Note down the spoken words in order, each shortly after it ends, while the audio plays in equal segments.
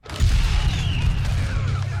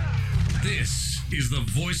This is the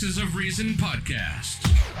Voices of Reason podcast.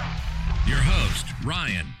 Your host,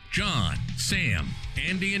 Ryan, John, Sam,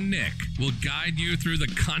 Andy, and Nick will guide you through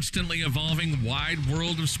the constantly evolving wide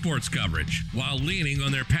world of sports coverage while leaning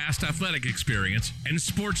on their past athletic experience and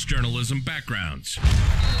sports journalism backgrounds.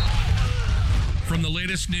 From the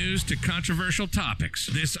latest news to controversial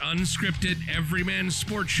topics, this unscripted everyman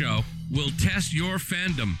sports show will test your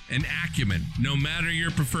fandom and acumen no matter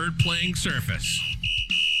your preferred playing surface.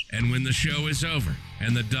 And when the show is over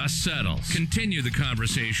and the dust settles, continue the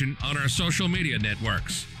conversation on our social media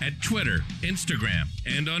networks at Twitter, Instagram,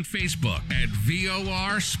 and on Facebook at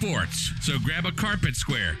VoR Sports. So grab a carpet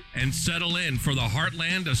square and settle in for the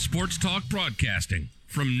heartland of sports talk broadcasting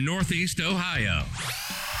from Northeast Ohio.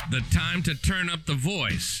 The time to turn up the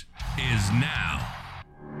voice is now.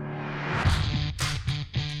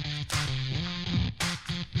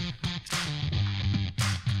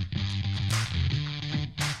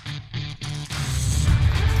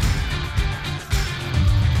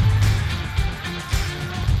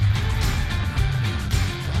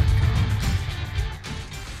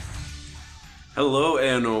 Hello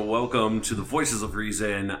and welcome to the Voices of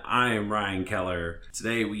Reason. I am Ryan Keller.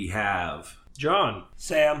 Today we have John,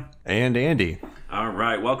 Sam, and Andy. All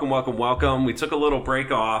right, welcome. We took a little break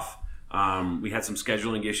off. We had some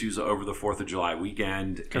scheduling issues over the 4th of July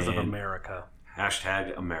weekend. Because of America.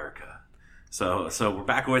 Hashtag America. So we're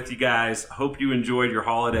back with you guys. Hope you enjoyed your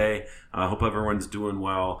holiday. Hope everyone's doing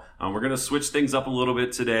well. We're going to switch things up a little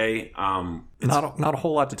bit today. Not a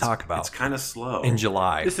whole lot to talk about. It's kind of slow. In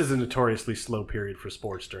July. This is a notoriously slow period for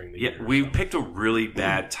sports during the year. Yeah, we picked a really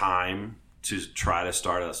bad time to try to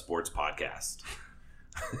start a sports podcast.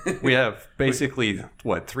 We have basically,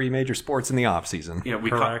 3 major sports in the off season. Yeah, we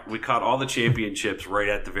caught all the championships right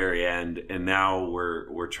at the very end, and now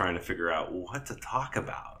we're trying to figure out what to talk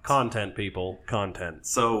about. Content, people. Content.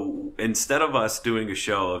 So instead of us doing a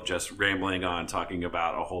show of just rambling on, talking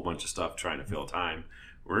about a whole bunch of stuff, trying to fill time,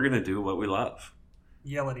 we're going to do what we love.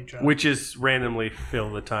 Yell at each other. Which is randomly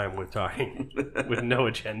fill the time with talking with no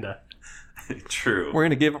agenda. True. We're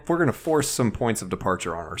gonna force some points of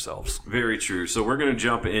departure on ourselves. Very true. So we're gonna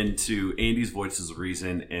jump into Andy's Voices of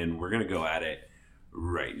Reason, and we're gonna go at it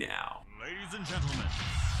right now. Ladies and gentlemen,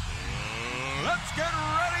 let's get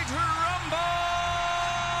ready to rumble!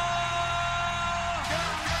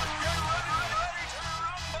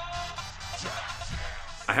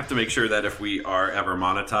 I have to make sure that if we are ever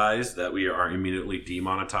monetized, that we are immediately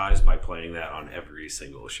demonetized by playing that on every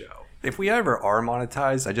single show. If we ever are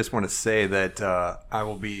monetized, I just want to say that I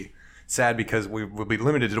will be sad because we will be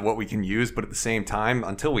limited to what we can use, but at the same time,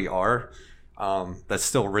 until we are, that's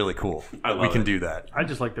still really cool. We can do that. I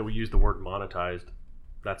just like that we use the word monetized.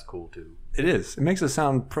 That's cool, too. It is. It makes us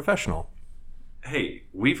sound professional. Hey,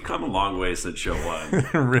 we've come a long way since show 1.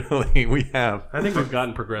 Really, we have. I think we've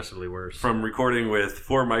gotten progressively worse. From recording with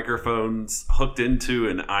 4 microphones hooked into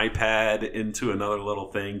an iPad into another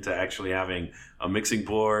little thing to actually having a mixing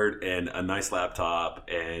board and a nice laptop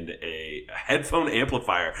and a headphone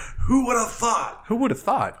amplifier. Who would have thought? Who would have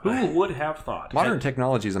thought? Who would have thought? Modern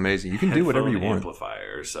technology is amazing. You can do whatever you want.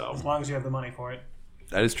 Amplifier, so as long as you have the money for it.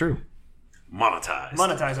 That is true.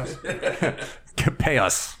 Monetize us. Pay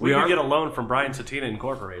us. We can get a loan from Brian Satina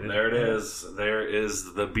Incorporated. There it is. There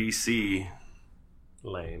is the BC.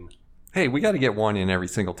 Lame. Hey, we got to get one in every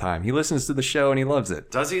single time. He listens to the show and he loves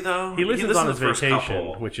it. Does he though? He listens on his to the first vacation,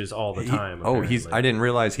 couple. which is all the time. I didn't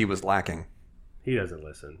realize he was lacking. He doesn't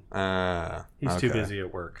listen. He's okay. too busy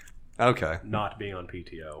at work. Okay. Not being on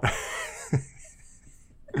PTO.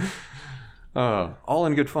 All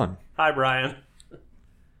in good fun. Hi, Brian.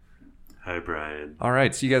 Hi, Brian. All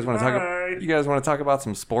right, so you guys want to talk about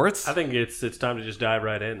some sports? I think it's time to just dive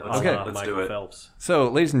right in. Okay, let's do it. Phelps. So,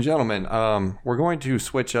 ladies and gentlemen, we're going to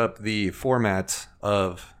switch up the format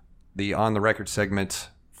of the On the Record segment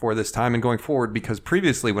for this time and going forward, because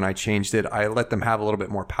previously when I changed it, I let them have a little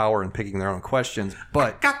bit more power in picking their own questions.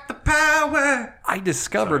 But I got the power. I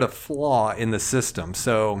discovered a flaw in the system.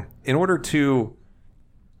 So, in order to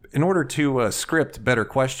script better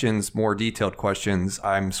questions, more detailed questions,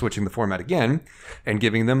 I'm switching the format again and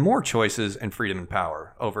giving them more choices and freedom and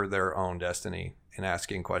power over their own destiny in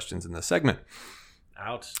asking questions in this segment.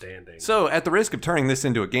 Outstanding. So at the risk of turning this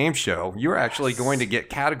into a game show, you're actually going to get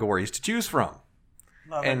categories to choose from.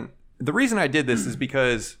 Love and the reason I did this is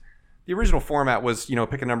because the original format was,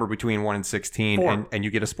 pick a number between 1 and 16 and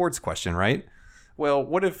you get a sports question, right? Well,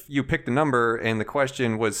 what if you picked a number and the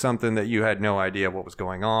question was something that you had no idea what was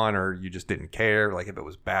going on, or you just didn't care? Like if it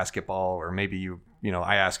was basketball, or maybe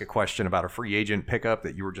I ask a question about a free agent pickup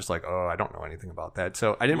that you were just like, oh, I don't know anything about that.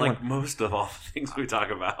 So I didn't most of all the things we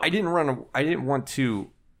talk about. I didn't want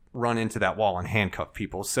to run into that wall and handcuff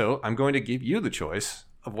people. So I'm going to give you the choice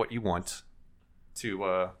of what you want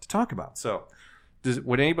to talk about. So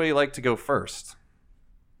would anybody like to go first?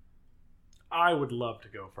 I would love to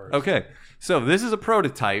go first. Okay, so this is a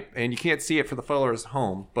prototype, and you can't see it for the followers at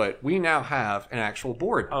home, but we now have an actual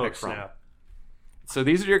board to pick from. Snap. So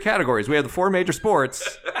these are your categories. We have the 4 major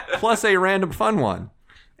sports, plus a random fun one.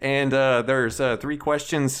 And there's 3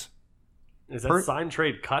 questions. Is that sign,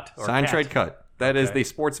 trade, cut? Or sign, cat? trade, cut. That is Okay. the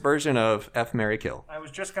sports version of F, Marry, Kill. I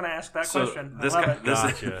was just going to ask that So question. this I love guy- it.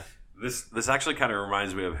 Gotcha. This actually kind of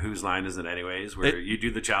reminds me of Whose Line Is It Anyways, where you do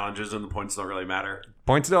the challenges and the points don't really matter.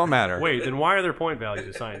 Points don't matter. Wait, then why are there point values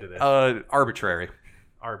assigned to this? Arbitrary.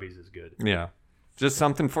 Arby's is good. Yeah. Just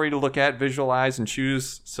something for you to look at, visualize, and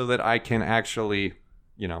choose so that I can actually,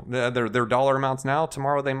 they're dollar amounts now.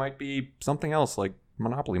 Tomorrow they might be something else like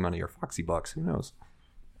Monopoly money or Foxy Bucks. Who knows?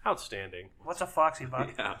 Outstanding. What's a foxy buck?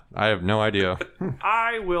 Yeah. I have no idea.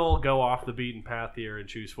 I will go off the beaten path here and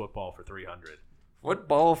choose football for 300.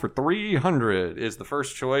 Football for 300 is the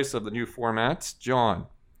first choice of the new formats. John,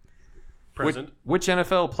 Present. which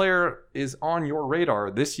NFL player is on your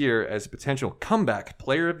radar this year as a potential comeback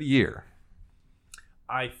player of the year?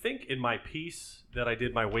 I think in my piece that I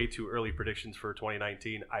did my way too early predictions for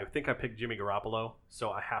 2019, I think I picked Jimmy Garoppolo,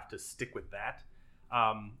 so I have to stick with that.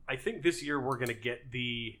 I think this year we're going to get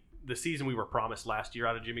the season we were promised last year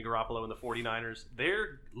out of Jimmy Garoppolo and the 49ers.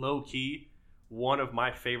 They're low-key one of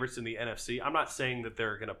my favorites in the NFC. I'm not saying that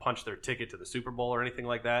they're going to punch their ticket to the Super Bowl or anything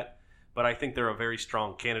like that, but I think they're a very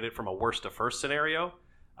strong candidate from a worst to first scenario.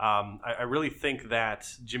 I really think that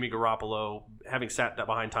Jimmy Garoppolo, having sat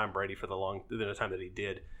behind Tom Brady for the time that he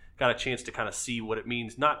did, got a chance to kind of see what it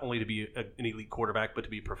means not only to be an elite quarterback, but to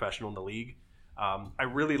be professional in the league. I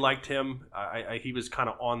really liked him. He was kind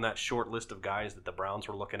of on that short list of guys that the Browns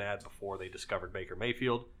were looking at before they discovered Baker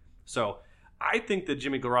Mayfield. So I think that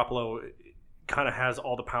Jimmy Garoppolo kind of has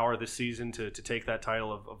all the power this season to take that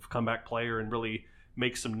title of comeback player and really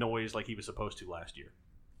make some noise like he was supposed to last year.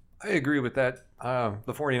 I agree with that.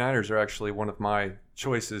 The 49ers are actually one of my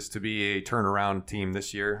choices to be a turnaround team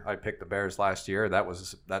this year. I picked the Bears last year.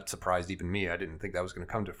 That surprised even me. I didn't think that was going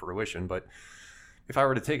to come to fruition. But if I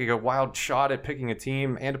were to take a wild shot at picking a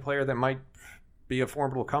team and a player that might be a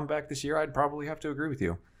formidable comeback this year, I'd probably have to agree with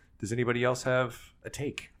you. Does anybody else have a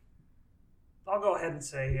take? I'll go ahead and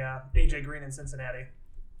say AJ Green in Cincinnati.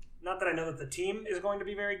 Not that I know that the team is going to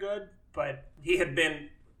be very good, but he had been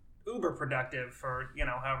uber productive for,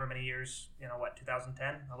 however many years,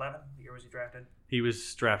 2010, 11? The year was he drafted? He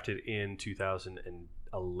was drafted in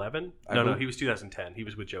 2011. No, he was 2010. He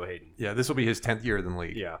was with Joe Hayden. Yeah, this will be his 10th year in the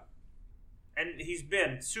league. Yeah. And he's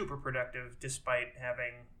been super productive despite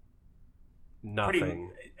having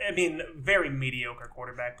Nothing. very mediocre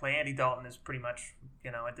quarterback play. Andy Dalton is pretty much,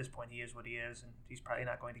 at this point he is what he is, and he's probably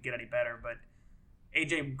not going to get any better, but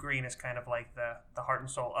AJ Green is kind of like the heart and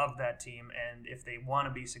soul of that team, and if they want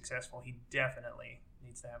to be successful, he definitely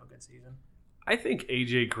needs to have a good season. I think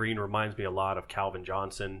AJ Green reminds me a lot of Calvin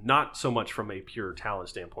Johnson, not so much from a pure talent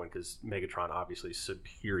standpoint, because Megatron obviously is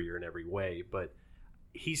superior in every way, but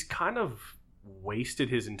he's kind of wasted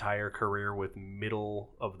his entire career with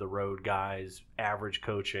middle of the road guys, average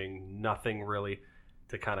coaching, nothing really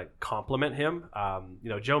to kind of compliment him.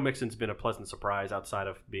 Joe Mixon's been a pleasant surprise outside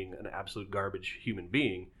of being an absolute garbage human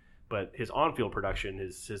being, but his on-field production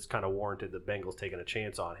has kind of warranted the Bengals taking a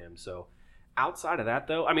chance on him. So outside of that,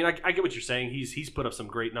 though, I get what you're saying. He's put up some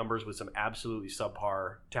great numbers with some absolutely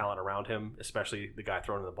subpar talent around him, especially the guy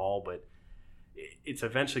throwing the ball, but it's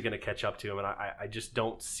eventually going to catch up to him, and I just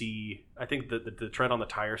don't see. I think the tread on the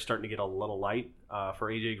tire is starting to get a little light for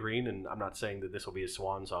AJ Green, and I'm not saying that this will be his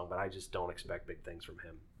swan song, but I just don't expect big things from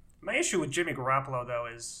him. My issue with Jimmy Garoppolo, though,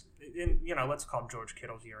 is let's call George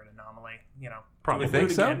Kittle's year an anomaly. Probably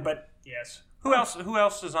think so. Again, but yes, who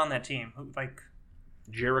else is on that team?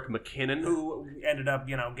 Jerick McKinnon, who ended up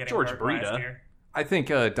getting George hurt Breida. last year. I think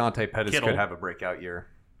Dante Pettis Kittle could have a breakout year.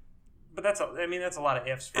 But that's a lot of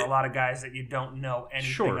ifs for a lot of guys that you don't know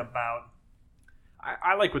anything about.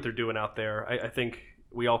 I like what they're doing out there. I think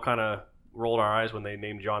we all kind of rolled our eyes when they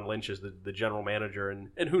named John Lynch as the general manager,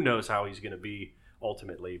 and who knows how he's going to be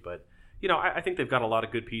ultimately. But, I think they've got a lot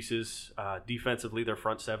of good pieces. Defensively, their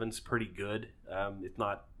front seven's pretty good. It's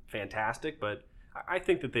not fantastic, but I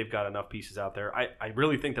think that they've got enough pieces out there. I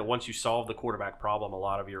really think that once you solve the quarterback problem, a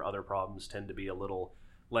lot of your other problems tend to be a little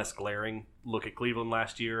less glaring. Look at Cleveland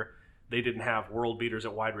last year. They didn't have world beaters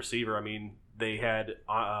at wide receiver. They had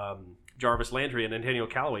Jarvis Landry and Antonio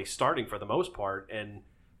Callaway starting for the most part, and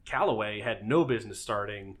Callaway had no business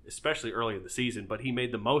starting, especially early in the season, but he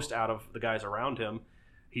made the most out of the guys around him.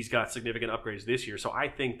 He's got significant upgrades this year, so I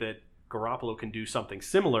think that Garoppolo can do something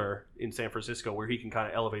similar in San Francisco where he can kind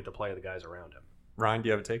of elevate the play of the guys around him. Ryan, do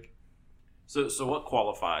you have a take? So what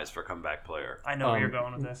qualifies for comeback player? I know where you're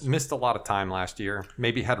going with this. Missed a lot of time last year.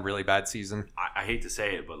 Maybe had a really bad season. I hate to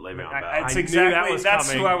say it, but Le'Veon Bell. That's I knew that was that's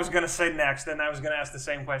coming. who I was going to say next, and I was going to ask the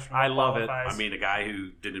same question. I love it. I mean, a guy who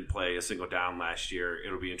didn't play a single down last year,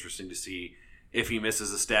 it'll be interesting to see if he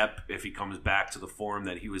misses a step, if he comes back to the form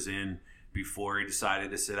that he was in before he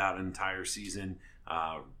decided to sit out an entire season.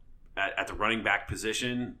 At the running back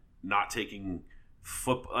position, not taking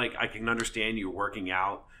like I can understand you working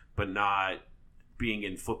out, but not being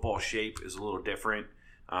in football shape is a little different.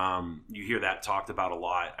 You hear that talked about a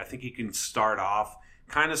lot. I think he can start off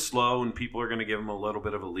kind of slow, and people are going to give him a little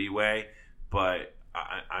bit of a leeway. But,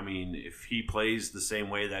 I mean, if he plays the same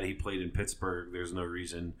way that he played in Pittsburgh, there's no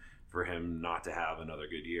reason for him not to have another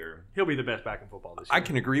good year. He'll be the best back in football this year. I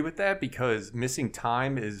can agree with that because missing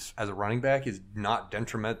time is as a running back is not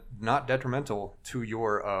detrimental to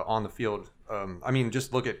your on the field. I mean,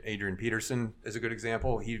 just look at Adrian Peterson as a good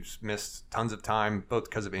example. He's missed tons of time both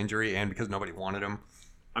because of injury and because nobody wanted him.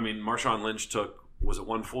 I mean, Marshawn Lynch was it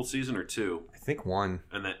one full season or two? I think one.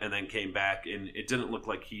 And then came back, and it didn't look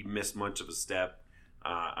like he missed much of a step.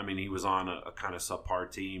 I mean, he was on a kind of subpar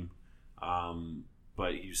team,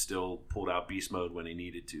 but he still pulled out beast mode when he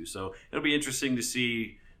needed to. So it'll be interesting to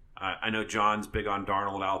see. I know John's big on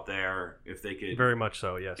Darnold out there. If they could, very much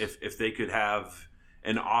so, yes. If they could have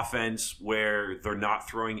an offense where they're not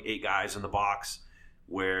throwing 8 guys in the box,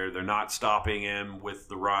 where they're not stopping him with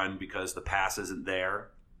the run because the pass isn't there,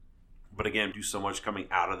 but again, do so much coming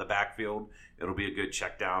out of the backfield, it'll be a good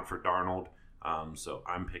check down for Darnold. So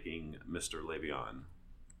I'm picking Mr. Le'Veon.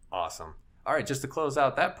 Awesome. All right, just to close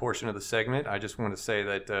out that portion of the segment, I just want to say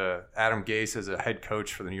that Adam Gase as a head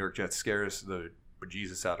coach for the New York Jets scares the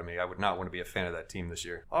bejesus out of me. I would not want to be a fan of that team this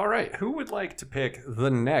year. All right, who would like to pick the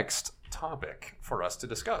next topic for us to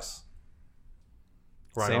discuss?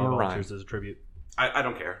 Sam or Ryan? As a tribute. I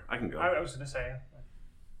don't care. I can go. I was going to say.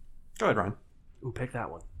 Go ahead, Ryan. Ooh, pick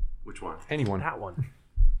that one. Which one? Anyone. That one.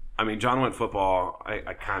 I mean, John went football.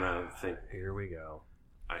 I kind of think Here we go.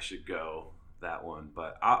 I should go that one,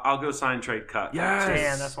 but I'll go sign, trade, cut. Yes!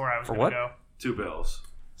 Man, that's where I was For going to what? go. 2 bills.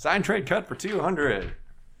 Sign, trade, cut for 200.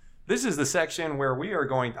 This is the section where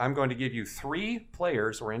I'm going to give you 3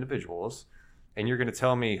 players or individuals, and you're going to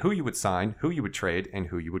tell me who you would sign, who you would trade, and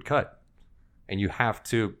who you would cut. And you have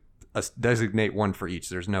to designate one for each.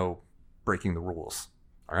 There's no breaking the rules.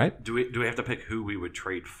 All right? Do we have to pick who we would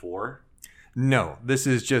trade for? No, this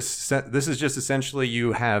is just essentially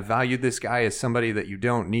you have valued this guy as somebody that you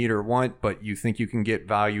don't need or want, but you think you can get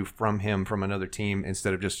value from him from another team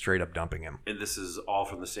instead of just straight up dumping him. And this is all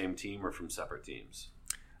from the same team or from separate teams?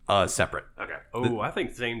 Separate. Okay. Oh, I think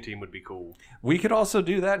the same team would be cool. We could also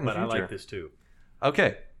do that in the But I future. like this too.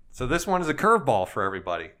 Okay, so this one is a curveball for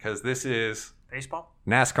everybody because this is Baseball?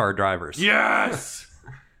 NASCAR drivers. Yes!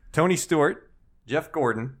 Tony Stewart, Jeff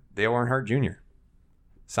Gordon, Dale Earnhardt Jr.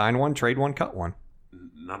 Sign one, trade one, cut one.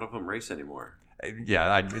 None of them race anymore.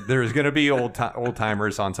 Yeah, there's going to be old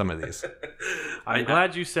timers on some of these. I'm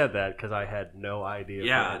glad you said that because I had no idea.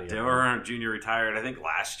 Yeah, Dale Earnhardt Jr. retired. I think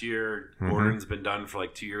last year. Mm-hmm. Gordon's been done for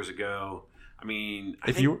like 2 years ago. I mean,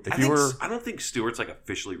 I don't think Stewart's like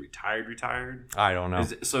officially retired. I don't know.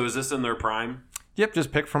 Is this in their prime? Yep,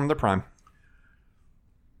 just pick from the prime.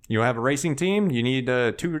 You have a racing team. You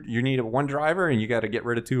need one driver, and you got to get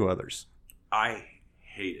rid of 2 others. I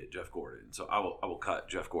hated Jeff Gordon, so I will cut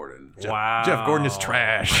Jeff Gordon. Wow. Jeff Gordon is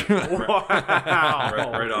trash. Wow.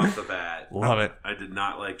 right off the bat. Love it. I did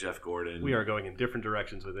not like Jeff Gordon. We are going in different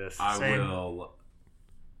directions with this. I Same. will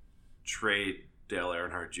trade Dale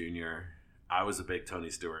Earnhardt Jr. I was a big Tony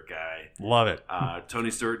Stewart guy. Love it.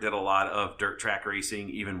 Tony Stewart did a lot of dirt track racing,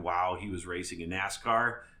 even while he was racing in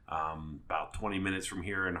NASCAR. About 20 minutes from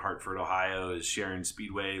here in Hartford, Ohio, is Sharon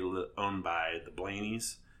Speedway, owned by the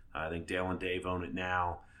Blaneys. I think Dale and Dave own it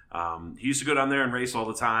now. He used to go down there and race all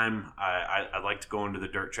the time. I liked going to the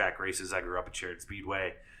dirt track races. I grew up at Sharon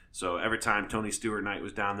Speedway. So every time Tony Stewart night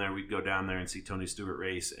was down there, we'd go down there and see Tony Stewart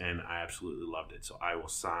race, and I absolutely loved it. So I will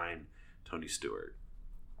sign Tony Stewart.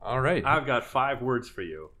 All right. I've got 5 words for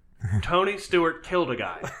you. Tony Stewart killed a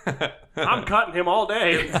guy. I'm cutting him all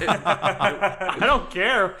day. I don't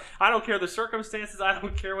care. I don't care the circumstances. I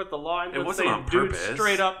don't care what the law It wasn't on Dude purpose.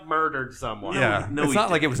 straight up murdered someone. Yeah, No, it's he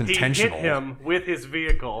not like it was He intentional. hit him with his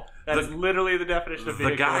vehicle. That's literally the definition of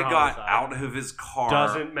vehicle. The guy got homicide. out of his car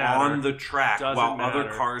Doesn't matter. on the track Doesn't while other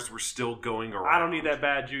matter. cars were still going around. I don't need that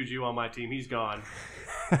bad juju on my team. He's gone.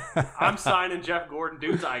 I'm signing Jeff Gordon.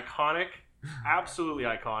 Dude's iconic. Absolutely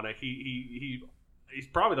iconic. He's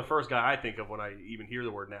probably the first guy I think of when I even hear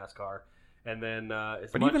the word NASCAR. And then,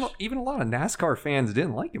 but even a lot of NASCAR fans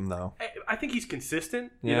didn't like him though. I think he's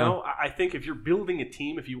consistent. Yeah. You know, I think if you're building a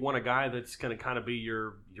team, if you want a guy that's going to kind of be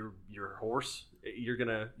your horse,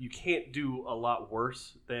 you can't do a lot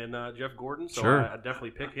worse than Jeff Gordon. So Sure. I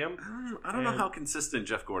definitely pick him. I don't know how consistent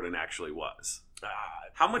Jeff Gordon actually was.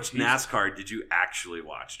 How much NASCAR did you actually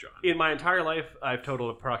watch, John? In my entire life, I've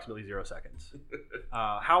totaled approximately 0 seconds.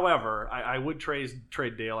 However, I would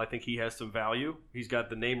trade Dale. I think he has some value. He's got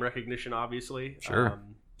the name recognition, obviously. Sure.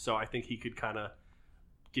 So I think he could kind of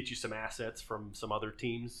get you some assets from some other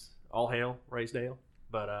teams. All hail Raysdale,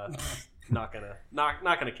 but not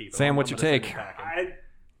gonna keep him. Sam, what's I'm your gonna send take? him packing.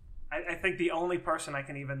 I think the only person I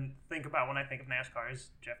can even think about when I think of NASCAR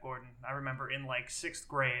is Jeff Gordon. I remember in like 6th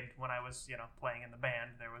grade when I was, playing in the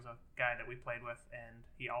band, there was a guy that we played with, and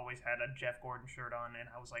he always had a Jeff Gordon shirt on, and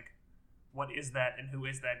I was like, what is that, and who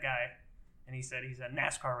is that guy? And he said he's a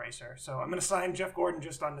NASCAR racer, so I'm going to sign Jeff Gordon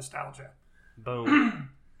just on nostalgia.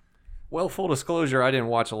 Boom. Well, full disclosure, I didn't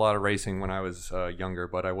watch a lot of racing when I was younger,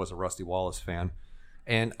 but I was a Rusty Wallace fan.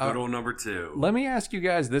 And Good old number 2. let me ask you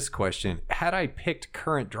guys this question: had I picked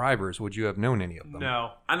current drivers, would you have known any of them?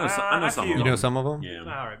 No. I know some of You them. know some of them? Yeah.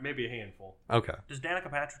 All right, maybe a handful. Okay. Does Danica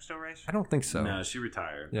Patrick still race? I don't think so. No, she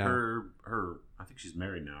retired. Yeah. Her. I think she's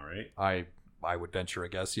married now, right? I would venture a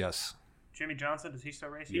guess, yes. Jimmy Johnson, does he still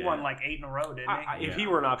race? He Yeah. won like 8 in a row, didn't he? If he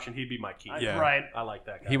were an option, he'd be my key. Yeah. Right. I like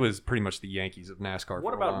that guy. He was pretty much the Yankees of NASCAR.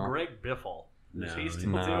 What for a about while. Greg Biffle? No, Is he still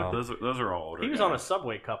no. doing it? Those are all older. He was guys. on a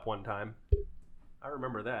Subway Cup one time. I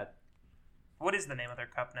remember that. What is the name of their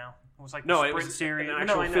cup now? It was like the No, Sprint it was Series. an No,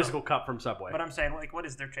 actual I know. physical cup from Subway. But I'm saying, like, what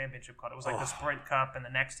is their championship called? It was like the Sprint Cup and the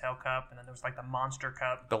Nextel Cup, and then there was like the Monster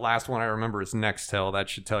Cup. The last one I remember is Nextel. That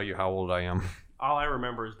should tell you how old I am. All I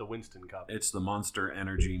remember is the Winston Cup. It's the Monster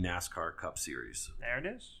Energy NASCAR Cup Series. There it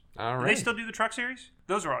is. All Do right. they still do the truck series?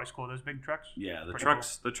 Those are always cool. Those big trucks. Yeah, the Pretty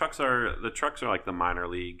trucks. The trucks are like the minor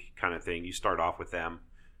league kind of thing. You start off with them,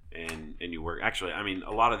 and you work. Actually, I mean,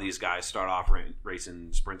 a lot of these guys start off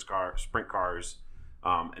racing sprint cars,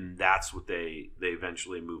 and that's what they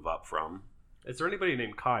eventually move up from. Is there anybody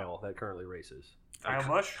named Kyle that currently races? Kyle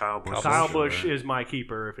Busch? Kyle Busch. Kyle Sure. Busch is my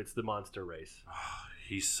keeper if it's the monster race.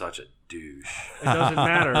 He's such a douche. It doesn't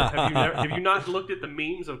matter. Have you not looked at the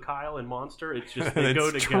memes of Kyle and Monster? It's just they go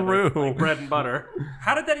It's together true. like bread and butter.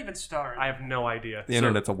 How did that even start? I have no idea. The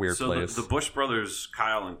internet's a weird so place. The Busch brothers,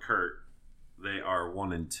 Kyle and Kurt, they are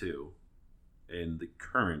 1 and 2 in the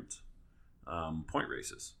current point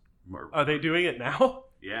races. Are they doing it now?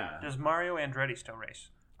 Yeah. Does Mario Andretti still race?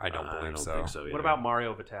 I don't believe I don't so. think so. Either. What about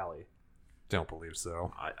Mario Vitale? Don't believe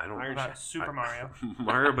so. I don't. What about Super Mario?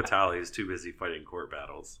 Mario Batali is too busy fighting court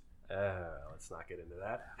battles. Let's not get into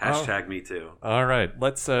that. Hashtag me too. All right,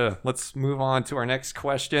 let's move on to our next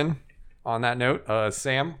question. On that note,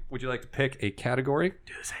 Sam, would you like to pick a category?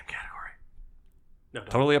 Do the same category. No, don't.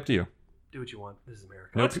 Totally up to you. Do what you want. This is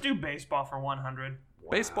America. Nope. Let's do baseball for 100.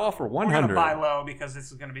 Baseball for We're going to 100. buy low because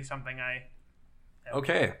this is going to be something I...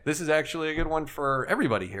 Okay, this is actually a good one for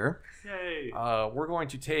everybody here. Yay. We're going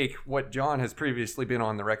to take what John has previously been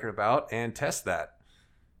on the record about and test that.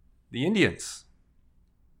 The Indians.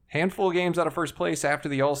 Handful of games out of first place after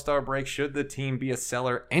the All-Star break. Should the team be a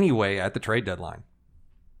seller anyway at the trade deadline?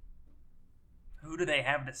 Who do they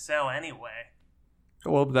have to sell anyway?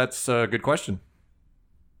 Well, that's a good question.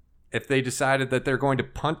 If they decided that they're going to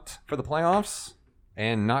punt for the playoffs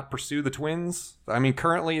and not pursue the Twins, I mean,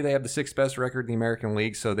 currently they have the 6th best record in the American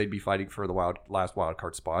League, so they'd be fighting for the last wild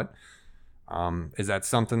card spot. Is that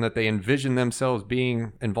something that they envision themselves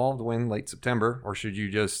being involved in late September, or should you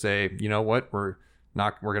just say, you know what, we're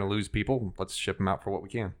going to lose people, let's ship them out for what we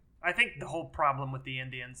can? I think the whole problem with the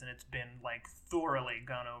Indians, and it's been like thoroughly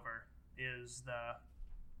gone over, is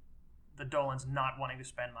the Dolans not wanting to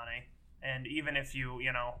spend money. And even if you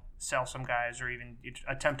sell some guys or even you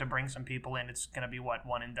attempt to bring some people in, it's going to be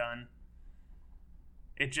one and done.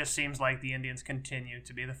 It just seems like the Indians continue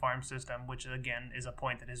to be the farm system, which again is a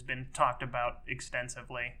point that has been talked about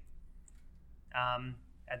extensively.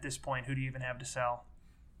 At this point, who do you even have to sell?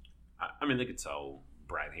 I mean, they could sell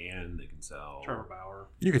Brad Hand. They can sell Trevor Bauer.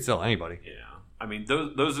 You could sell anybody. Yeah, I mean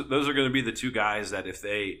those are going to be the two guys that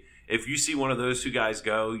if you see one of those two guys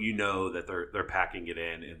go, you know that they're packing it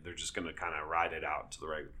in and they're just going to kind of ride it out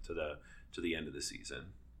to the end of the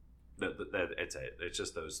season. It's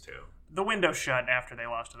just those two. The window shut after they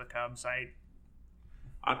lost to the Cubs.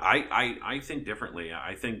 I think differently.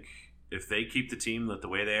 I think if they keep the team the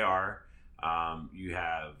way they are, you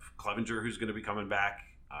have Clevenger who's going to be coming back.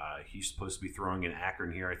 He's supposed to be throwing in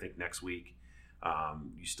Akron here, I think, next week.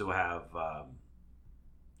 You still have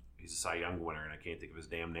he's a Cy Young winner, and I can't think of his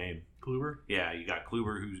damn name. Kluber? Yeah, you got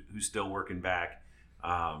Kluber who's still working back.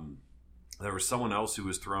 There was someone else who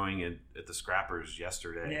was throwing at the Scrappers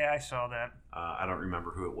yesterday. Yeah, I saw that. I don't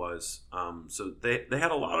remember who it was. So they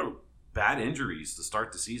had a lot of bad injuries to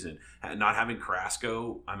start the season. Not having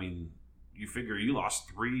Carrasco, I mean, you figure you lost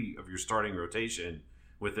 3 of your starting rotation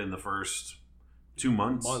within the first 2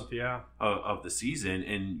 months of the season,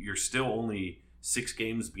 and you're still only 6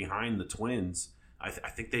 games behind the Twins. I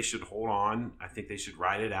think they should hold on. I think they should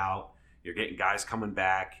ride it out. You're getting guys coming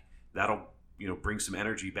back. That'll bring some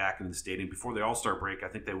energy back into the stadium. Before the All-Star break, I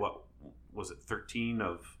think they, 13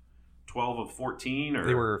 of 12 of 14? Or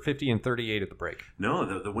they were 50 and 38 at the break.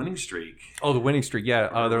 No, the winning streak. Oh, the winning streak,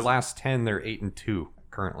 yeah. Their last 10, they're 8-2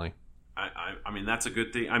 currently. I mean, that's a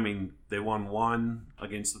good thing. I mean, they won 1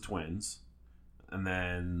 against the Twins, and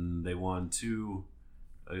then they won 2.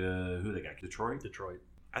 Who they got? Detroit?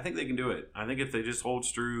 I think they can do it. I think if they just hold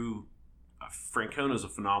true, Francona's a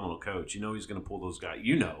phenomenal coach. You know he's going to pull those guys.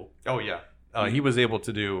 Oh, yeah. He was able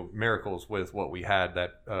to do miracles with what we had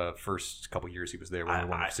that first couple years he was there when we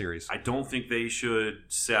won the series. I don't think they should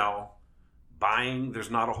sell. Buying,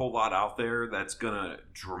 there's not a whole lot out there that's going to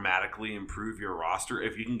dramatically improve your roster.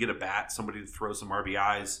 If you can get a bat, somebody to throw some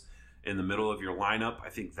RBIs in the middle of your lineup, I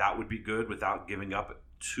think that would be good without giving up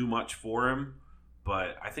too much for him.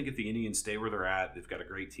 But I think if the Indians stay where they're at, they've got a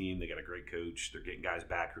great team, they got a great coach, they're getting guys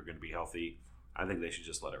back who are going to be healthy. I think they should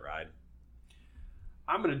just let it ride.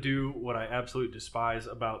 I'm going to do what I absolutely despise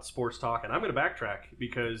about sports talk, and I'm going to backtrack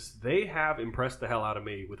because they have impressed the hell out of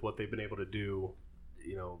me with what they've been able to do,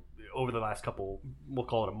 over the last couple, we'll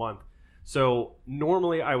call it a month. So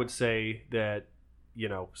normally I would say that,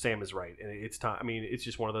 Sam is right. And it's time. I mean, it's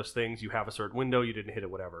just one of those things. You have a certain window, you didn't hit it,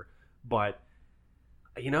 whatever. But,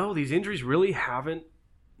 these injuries really haven't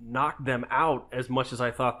knocked them out as much as I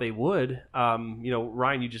thought they would.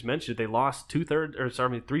 Ryan, you just mentioned they lost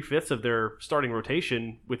 3/5 of their starting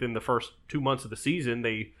rotation within the first 2 months of the season.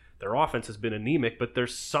 Their offense has been anemic, but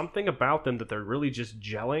there's something about them that they're really just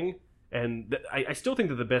gelling. And I still think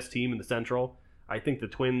they're the best team in the Central. I think the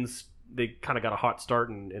Twins, they kind of got a hot start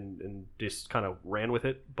and just kind of ran with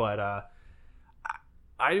it. But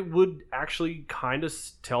I would actually kind of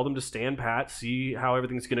tell them to stand pat, see how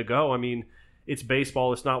everything's going to go. I mean, it's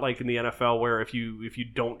baseball. It's not like in the NFL where if you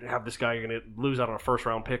don't have this guy, you're going to lose out on a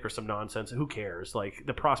first-round pick or some nonsense. Who cares? Like,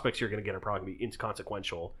 the prospects you're going to get are probably going to be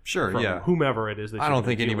inconsequential. Sure, from whomever it is. I don't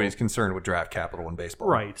think anybody's concerned with draft capital in baseball.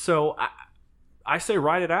 Right. So I say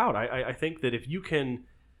ride it out. I think that if you can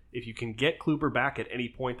get Kluber back at any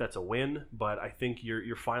point, that's a win. But I think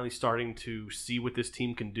you're finally starting to see what this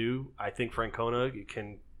team can do. I think Francona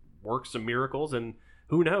can work some miracles, and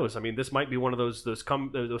who knows? I mean, this might be one of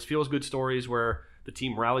those feels good stories where the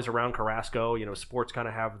team rallies around Carrasco. Sports kind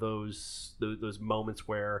of have those moments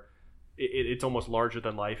where it's almost larger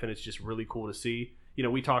than life, and it's just really cool to see.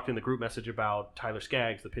 We talked in the group message about Tyler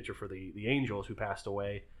Skaggs, the pitcher for the Angels, who passed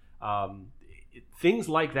away. Things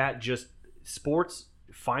like that, just sports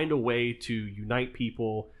find a way to unite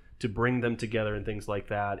people, to bring them together, and things like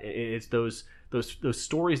that. It's those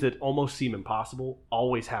stories that almost seem impossible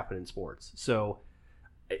always happen in sports. So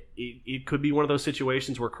it could be one of those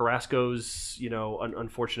situations where Carrasco's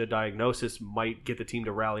unfortunate diagnosis might get the team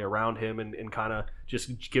to rally around him and kind of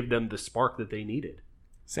just give them the spark that they needed.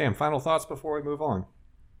 Sam, final thoughts before we move on?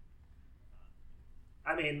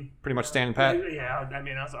 I mean, pretty much standing pat. Yeah, I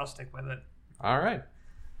mean, I'll stick with it. All right.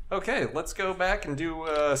 Okay, let's go back and do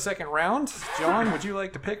a second round. John, would you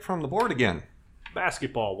like to pick from the board again?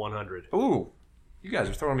 Basketball 100. Ooh, you guys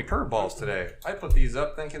are throwing me curveballs today. I put these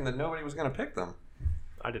up thinking that nobody was going to pick them.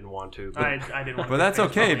 I didn't want to. But I didn't want to. But that's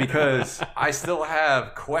okay because I still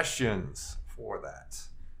have questions for that.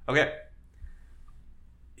 Okay.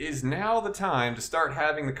 Is now the time to start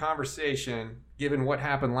having the conversation, given what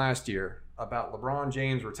happened last year, about LeBron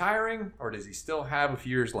James retiring, or does he still have a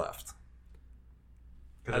few years left?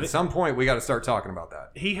 Because at some point, we got to start talking about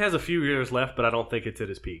that. He has a few years left, but I don't think it's at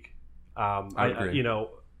his peak. I agree.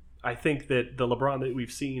 I think that the LeBron that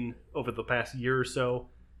we've seen over the past year or so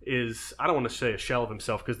is, I don't want to say a shell of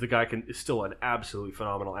himself, because the guy is still an absolutely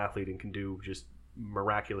phenomenal athlete and can do just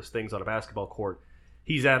miraculous things on a basketball court.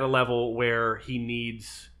 He's at a level where he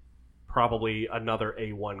needs probably another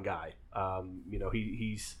A1 guy.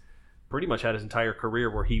 He's pretty much had his entire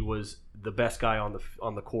career where he was the best guy on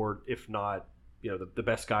the court, if not the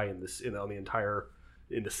best guy in the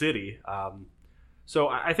city. So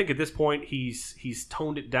I think at this point he's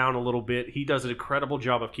toned it down a little bit. He does an incredible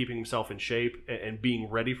job of keeping himself in shape and being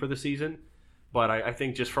ready for the season. But I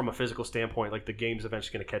think just from a physical standpoint, like, the game's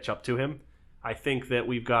eventually going to catch up to him. I think that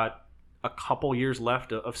we've got a couple years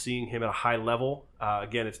left of seeing him at a high level.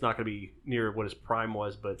 Again, it's not going to be near what his prime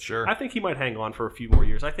was, but sure. I think he might hang on for a few more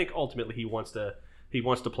years. I think ultimately he wants to He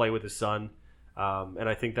wants to play with his son. And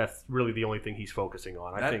I think that's really the only thing he's focusing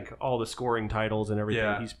on. I think all the scoring titles and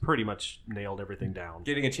everything, he's pretty much nailed everything down.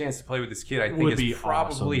 Getting a chance to play with this kid, I think, is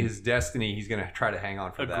probably his destiny. He's going to try to hang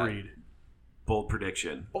on for that. Agreed. Bold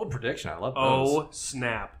prediction. Bold prediction. I love those. Oh,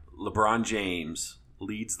 snap. LeBron James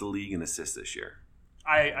leads the league in assists this year.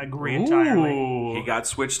 I agree entirely. Ooh. He got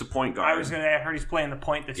switched to point guard. I heard he's playing the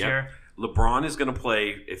point this year. LeBron is going to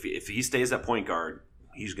play, if he stays at point guard,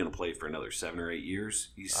 he's going to play for another 7 or 8 years.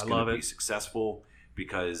 He's going to be successful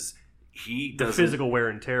because he doesn't. The physical wear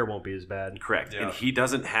and tear won't be as bad. Correct. Yeah. And he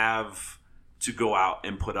doesn't have to go out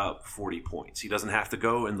and put up 40 points. He doesn't have to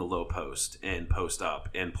go in the low post and post up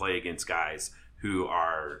and play against guys who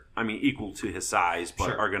are, equal to his size, but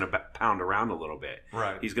are going to pound around a little bit.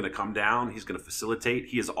 Right. He's going to come down. He's going to facilitate.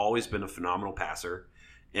 He has always been a phenomenal passer.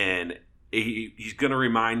 And he's going to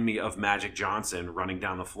remind me of Magic Johnson running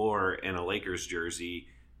down the floor in a Lakers jersey,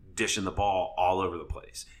 dishing the ball all over the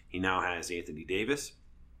place. He now has Anthony Davis,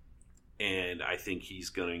 and I think he's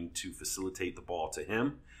going to facilitate the ball to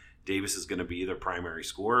him. Davis is going to be their primary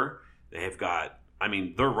scorer. They have got,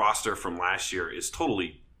 their roster from last year is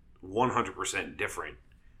totally 100% different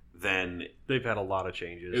than. They've had a lot of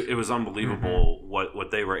changes. It was unbelievable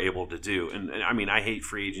what they were able to do. And I hate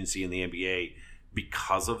free agency in the NBA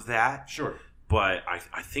because of that. Sure. But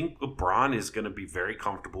I think LeBron is going to be very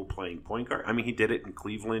comfortable playing point guard. He did it in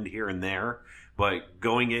Cleveland here and there. But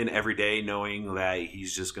going in every day knowing that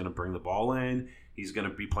he's just going to bring the ball in, he's going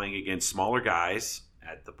to be playing against smaller guys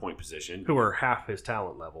at the point position. Who are half his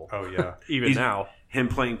talent level. Oh, yeah. Even now. Him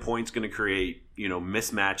playing point's going to create,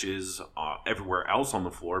 mismatches everywhere else on the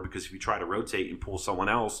floor, because if you try to rotate and pull someone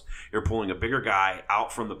else, you're pulling a bigger guy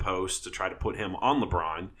out from the post to try to put him on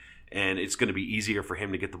LeBron, and it's going to be easier for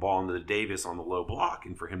him to get the ball into the Davis on the low block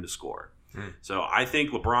and for him to score. So I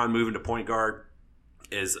think LeBron moving to point guard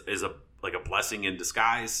is a blessing in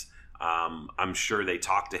disguise. I'm sure they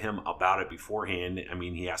talked to him about it beforehand.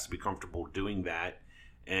 He has to be comfortable doing that,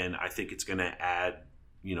 and I think it's going to add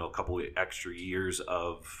a couple of extra years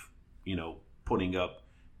of putting up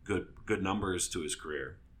good numbers to his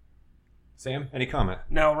career. Sam, any comment?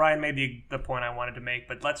 No, Ryan made the point I wanted to make,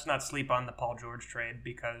 but let's not sleep on the Paul George trade,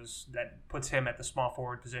 because that puts him at the small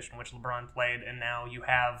forward position, which LeBron played, and now you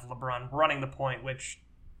have LeBron running the point, which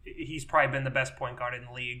he's probably been the best point guard in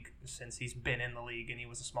the league since he's been in the league, and he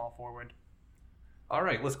was a small forward. All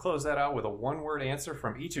right, let's close that out with a one-word answer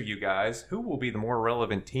from each of you guys. Who will be the more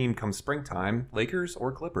relevant team come springtime, Lakers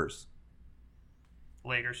or Clippers?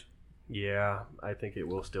 Lakers. Yeah, I think it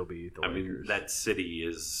will still be the Lakers. That city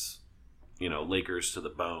is, Lakers to the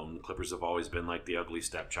bone. The Clippers have always been like the ugly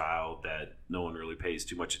stepchild that no one really pays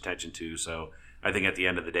too much attention to. So I think at the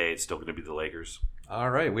end of the day, it's still going to be the Lakers. All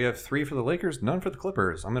right, we have 3 for the Lakers, none for the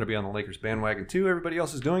Clippers. I'm going to be on the Lakers bandwagon too. Everybody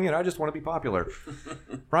else is doing it. I just want to be popular.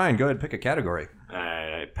 Brian, go ahead and pick a category.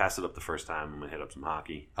 I passed it up the first time. I'm going to hit up some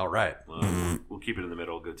hockey. All right. We'll keep it in the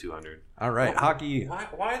middle, go 200. All right, hockey.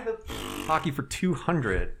 Why the Hockey for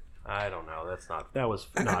 200. I don't know. That was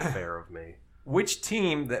not fair of me. Which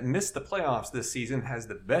team that missed the playoffs this season has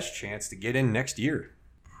the best chance to get in next year?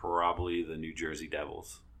 Probably the New Jersey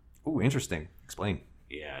Devils. Ooh, interesting. Explain.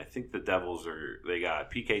 Yeah, I think the Devils they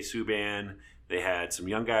got PK Subban. They had some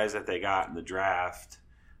young guys that they got in the draft.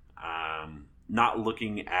 Not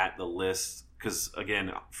looking at the list, because,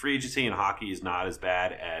 again, free agency in hockey is not as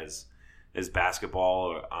bad as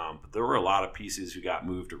basketball. But there were a lot of pieces who got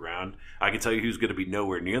moved around. I can tell you who's going to be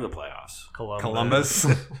nowhere near the playoffs. Columbus.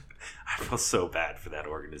 I feel so bad for that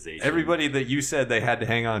organization. Everybody that you said they had to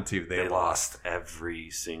hang on to, they lost.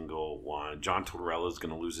 Every single one. John Tortorella is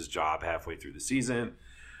going to lose his job halfway through the season.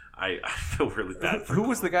 I feel really bad for Who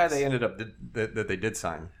was the guy they ended up that they did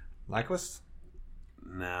sign? Nyquist?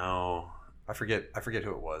 No. I forget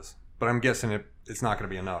who it was. But I'm guessing it's not going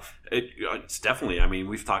to be enough. It's definitely.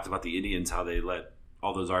 We've talked about the Indians, how they let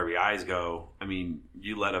all those RBIs go.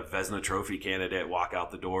 You let a Vezina Trophy candidate walk out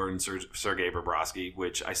the door, and Sergei Bobrovsky,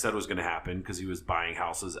 which I said was going to happen because he was buying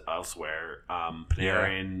houses elsewhere.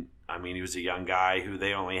 Panarin, he was a young guy who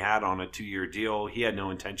they only had on a 2-year deal. He had no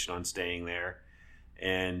intention on staying there.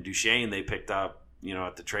 And Duchesne, they picked up,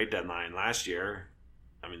 at the trade deadline last year.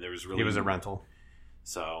 There was really... He was a rental.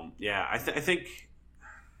 So, yeah, I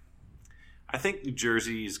think New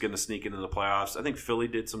Jersey is going to sneak into the playoffs. I think Philly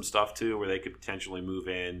did some stuff, too, where they could potentially move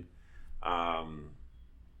in. The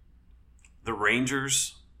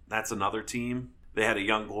Rangers, that's another team. They had a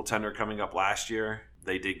young goaltender coming up last year.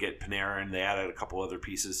 They did get Panarin. They added a couple other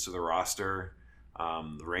pieces to the roster.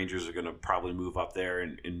 The Rangers are going to probably move up there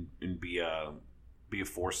and be a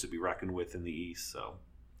force to be reckoned with in the East. So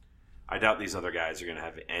I doubt these other guys are going to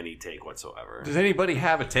have any take whatsoever. Does anybody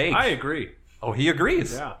have a take? I agree. Oh, he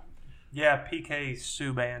agrees. Yeah. Yeah, PK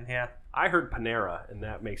Subban, yeah. I heard Panera, and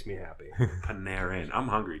that makes me happy. Panarin. I'm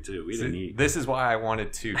hungry too. We didn't eat. This is why I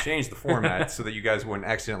wanted to change the format so that you guys wouldn't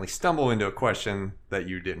accidentally stumble into a question that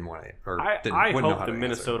you didn't want to, or I wouldn't know hope how the to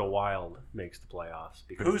Minnesota Wild makes the playoffs.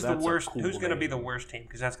 Because Who's the that's a worst? cool Who's going to be name. the worst team?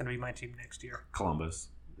 Because that's going to be my team next year. Columbus.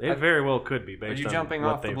 It very well could be Are based you on jumping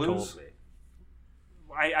what off the they've Blues? told me.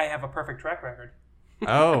 I have a perfect track record.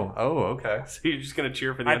 Oh, okay. So you're just going to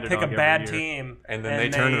cheer for the I underdog pick a bad every year. team, And then they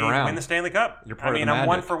turn it around. Win the Stanley Cup. You're part of I mean, the I'm magic.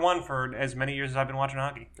 1 for 1 for as many years as I've been watching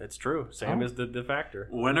hockey. It's true. Sam is the factor.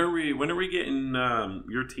 When are we getting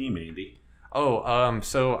your team, Andy?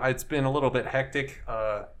 So it's been a little bit hectic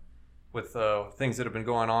with things that have been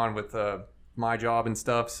going on with my job and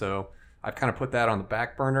stuff. So I've kind of put that on the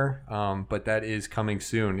back burner, but that is coming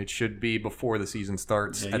soon. It should be before the season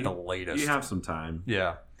starts at the latest. You have some time.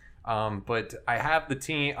 Yeah. But I have the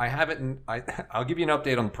team. I have it. I'll give you an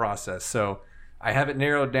update on the process. So I have it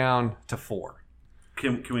narrowed down to 4.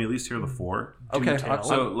 Can we at least hear the 4? Okay.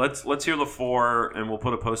 So let's hear the 4, and we'll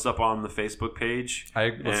put a post up on the Facebook page.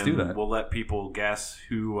 Let's do that. We'll let people guess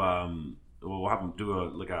who. We'll have them do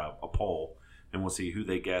a poll, and we'll see who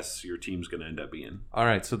they guess your team's going to end up being. All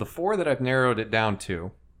right. So the 4 that I've narrowed it down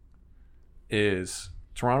to is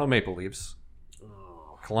Toronto Maple Leafs,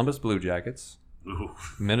 Columbus Blue Jackets, Ooh.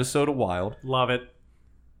 Minnesota Wild, Love it.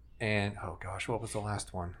 and oh gosh, what was the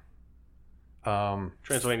last one?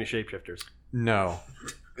 Transylvania Shapeshifters. No,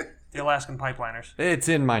 The Alaskan Pipeliners. it's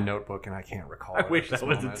in my notebook and I can't recall. I it wish at this that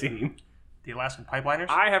was a moment. team. The Alaskan Pipeliners?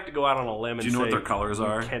 I have to go out on a limb and Do you know say what their colors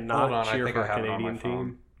are? You cannot Hold on, I cheer think for I a have it on Canadian my phone.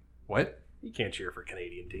 team. What? You can't cheer for a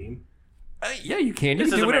Canadian team. Yeah, you can. You This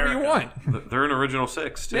can is do whatever you America. want. They're an original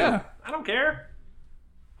 6 too. Yeah. I don't care.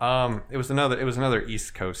 It was another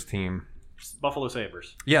East Coast team. Buffalo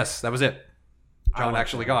Sabres. Yes, that was it. John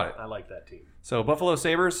actually got it. I like that team. So Buffalo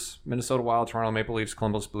Sabres, Minnesota Wild, Toronto Maple Leafs,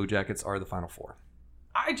 Columbus Blue Jackets are the final 4.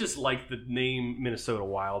 I just like the name Minnesota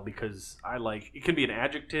Wild because I like it can be an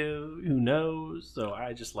adjective. Who knows? So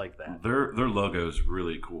I just like that. Their logo is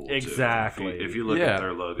really cool. too. Exactly. If you look Yeah. at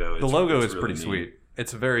their logo, The logo it's is really pretty neat. sweet.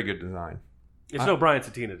 It's a very good design. It's no Brian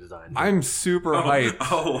Satina design. I'm super hyped.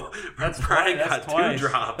 Oh, That's Brian twice- got that's twice. 2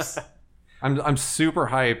 drops. I'm super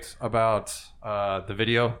hyped about the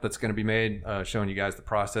video that's going to be made showing you guys the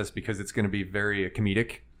process because it's going to be very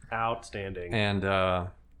comedic, Outstanding.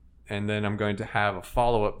 and then I'm going to have a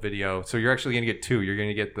follow-up video. So you're actually going to get 2. You're going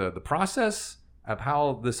to get the process of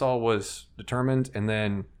how this all was determined, and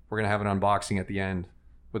then we're going to have an unboxing at the end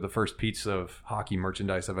with the first piece of hockey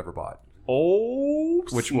merchandise I've ever bought,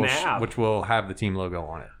 which snap. will have the team logo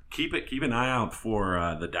on it. Keep an eye out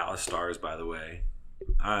for the Dallas Stars. By the way,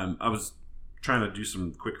 I was trying to do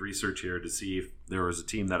some quick research here to see if there was a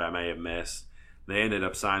team that I may have missed. They ended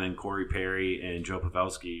up signing Corey Perry and Joe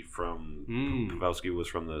Pavelski from. Pavelski was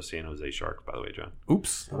from the San Jose Sharks, by the way, John.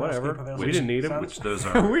 Oops. Whatever. We didn't need him. Which those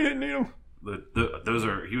are We didn't need them. those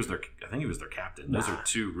are he was their I think he was their captain. Those are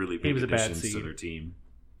 2 really big was a bad additions to seed. their team.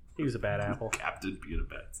 He was a bad apple. Captain being a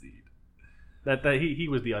bad seed. That he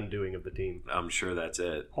was the undoing of the team. I'm sure that's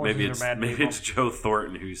it. Horses Maybe are it's bad maybe people. it's Joe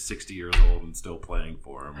Thornton who's 60 years old and still playing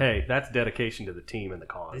for him. Hey, that's dedication to the team and the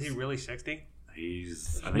cause. Is he really 60? I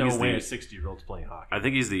think No he's way a the, 60-year-old's playing hockey. I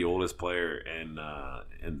think he's the oldest player in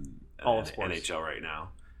All of sports. NHL right now.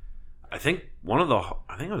 I think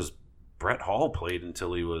it was Brett Hall played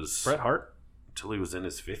until he was Bret Hart? until he was in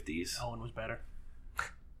his 50s. Owen was better.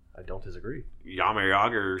 I don't disagree. Jaromir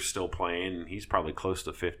Jagr's still playing, and he's probably close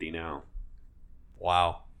to 50 now.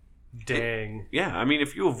 Wow. Dang. Yeah, I mean,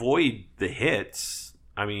 if you avoid the hits,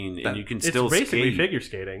 and you can still it's basically skate. figure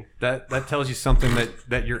skating. That tells you something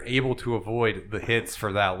that you're able to avoid the hits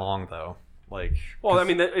for that long, though. Like, Well, I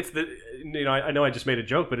mean, I know I just made a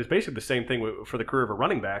joke, but it's basically the same thing for the career of a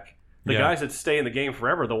running back. The Yeah. guys that stay in the game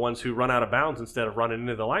forever are the ones who run out of bounds instead of running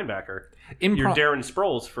into the linebacker. Your Improm- Darren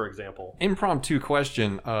Sproles, for example. impromptu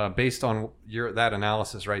question based on that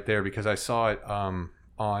analysis right there, because I saw it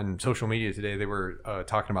on social media today. They were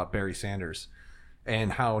talking about Barry Sanders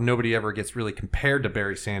and how nobody ever gets really compared to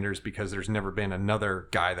Barry Sanders because there's never been another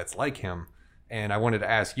guy that's like him. And I wanted to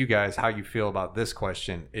ask you guys how you feel about this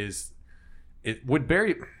question. Would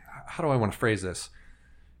Barry, how do I want to phrase this?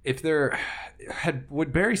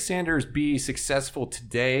 Would Barry Sanders be successful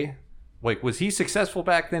today? Like, was he successful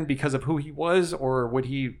back then because of who he was, or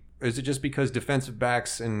is it just because defensive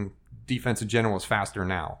backs and defense in general is faster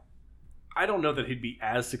now? I don't know that he'd be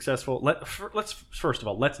as successful. Let's first of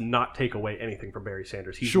all, let's not take away anything from Barry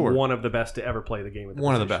Sanders. He's Sure. one of the best to ever play the game. At the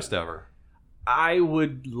One of the position. best ever. I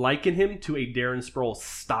would liken him to a Darren Sproles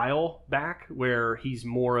style back, where he's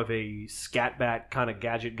more of a scat back kind of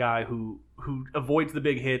gadget guy who avoids the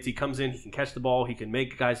big hits. He comes in, he can catch the ball, he can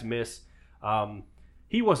make guys miss.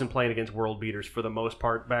 He wasn't playing against world beaters for the most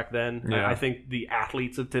part back then. Yeah. I think the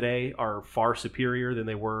athletes of today are far superior than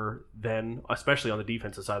they were then, especially on the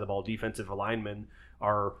defensive side of the ball. Defensive linemen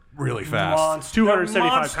are really fast.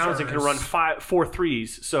 275 pounds and can run 4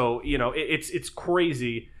 threes. So, it's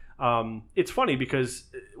crazy. It's funny because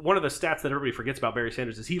one of the stats that everybody forgets about Barry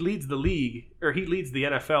Sanders is he leads the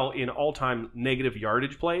NFL in all-time negative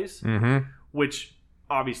yardage plays, which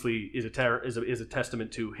obviously is a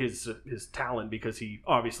testament to his talent, because he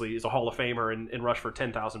obviously is a Hall of Famer and rushed for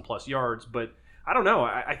 10,000 plus yards. But I don't know.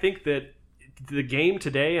 I think that the game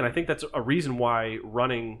today, and I think that's a reason why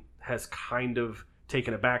running has kind of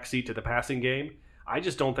taken a backseat to the passing game. I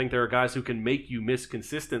just don't think there are guys who can make you miss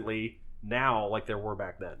consistently now like there were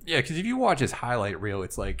back then. Yeah, because if you watch his highlight reel,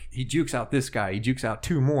 it's like he jukes out this guy, he jukes out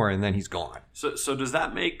 2 more, and then he's gone. So does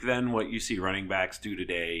that make then what you see running backs do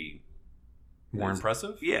today more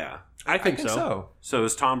impressive? Yeah. I think so. So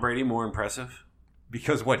is Tom Brady more impressive?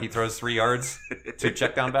 Because what, he throws 3 yards to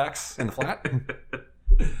check down backs in the flat?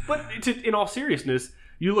 But in all seriousness,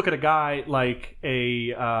 you look at a guy like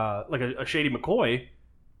a Shady McCoy.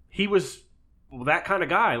 He was that kind of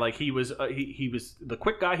guy. Like he was the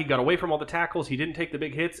quick guy. He got away from all the tackles. He didn't take the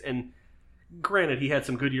big hits. And granted, he had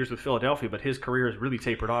some good years with Philadelphia, but his career has really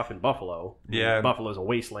tapered off in Buffalo. Yeah, Buffalo's a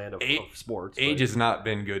wasteland of sports. Age has not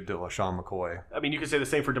been good to LaShawn McCoy. I mean, you could say the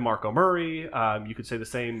same for DeMarco Murray. You could say the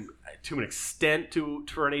same to an extent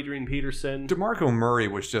for an Adrian Peterson. DeMarco Murray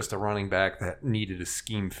was just a running back that needed a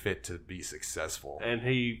scheme fit to be successful. And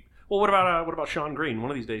what about Sean Green?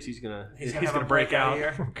 One of these days he's gonna break out.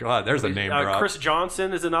 Oh, God, there's a name drop. Chris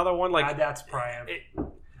Johnson is another one. Like that's prime.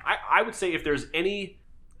 I would say if there's any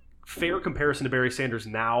fair comparison to Barry Sanders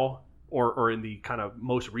now, or in the kind of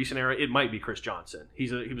most recent era, it might be Chris Johnson. He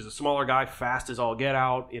was a smaller guy, fast as all get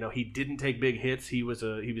out. He didn't take big hits. He was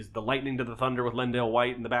the lightning to the thunder with Lendale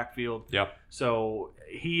White in the backfield. Yep. So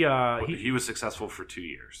he was successul for 2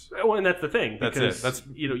 years. Well, and that's the thing, because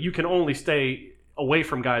you can only stay away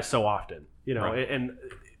from guys so often. Right. And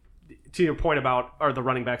to your point about are the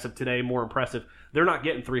running backs of today more impressive? They're not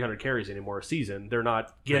getting 300 carries anymore a season. They're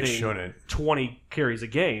not getting 20 carries a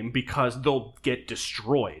game because they'll get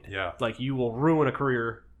destroyed. Yeah. Like you will ruin a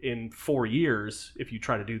career in 4 years if you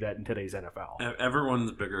try to do that in today's NFL.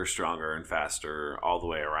 Everyone's bigger, stronger, and faster all the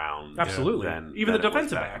way around. Absolutely. Even the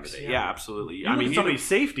defensive backs. Yeah, absolutely. You look at some of these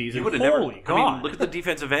safeties, and holy God. I mean, look at the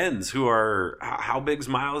defensive ends who are, how big's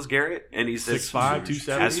Myles Garrett? And he's 6'5",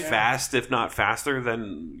 270. as fast, if not faster,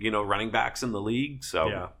 than running backs in the league. So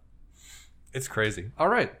yeah. It's crazy. All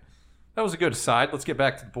right. That was a good aside. Let's get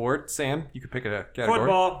back to the board. Sam, you could pick a category.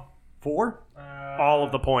 Football. 4? All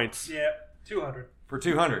of the points. Yeah, 200. For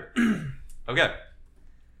 200. Okay.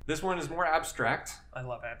 This one is more abstract. I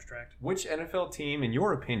love abstract. Which NFL team, in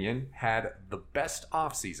your opinion, had the best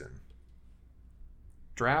offseason?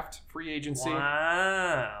 Draft, free agency?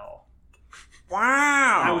 Wow.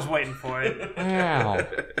 I was waiting for it. Wow.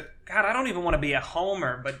 God, I don't even want to be a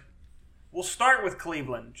homer, but we'll start with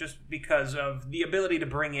Cleveland just because of the ability to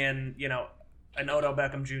bring in, an Odell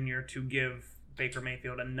Beckham Jr. to give Baker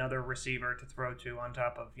Mayfield another receiver to throw to on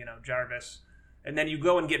top of, Jarvis. And then you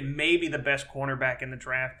go and get maybe the best cornerback in the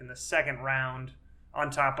draft in the second round on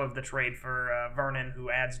top of the trade for Vernon, who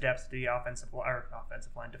adds depth to the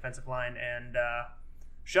defensive line, and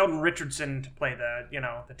Sheldon Richardson to play the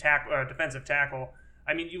defensive tackle.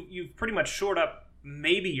 I mean, you've pretty much shored up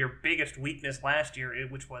maybe your biggest weakness last year,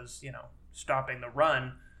 which was, stopping the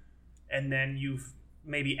run. And then you've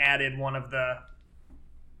maybe added one of the,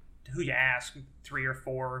 who you ask, 3 or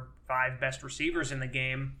 4, 5 best receivers in the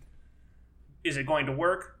game. Is it going to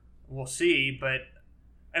work? We'll see, but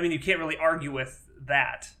I mean, you can't really argue with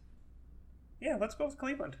that. Yeah, let's go with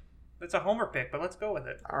Cleveland. It's a homer pick, but let's go with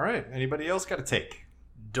it. All right. Anybody else got a take?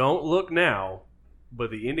 Don't look now,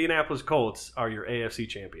 but the Indianapolis Colts are your AFC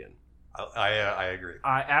champion. I agree.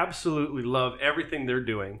 I absolutely love everything they're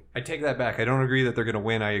doing. I take that back. I don't agree that they're going to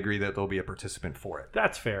win. I agree that they'll be a participant for it.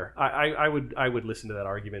 That's fair. I would listen to that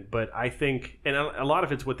argument, but I think, and a lot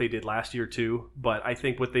of it's what they did last year too, but I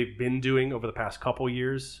think what they've been doing over the past couple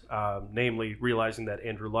years, namely realizing that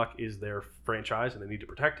Andrew Luck is their franchise and they need to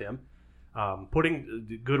protect him,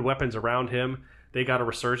 putting good weapons around him. They got a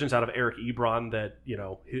resurgence out of Eric Ebron that,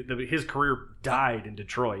 his career died in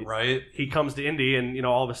Detroit. Right. He comes to Indy, and,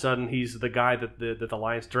 all of a sudden he's the guy that the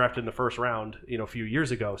Lions drafted in the first round, a few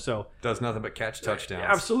years ago. So does nothing but catch touchdowns.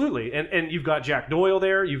 Absolutely. And you've got Jack Doyle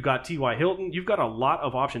there. You've got T.Y. Hilton. You've got a lot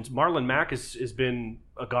of options. Marlon Mack has been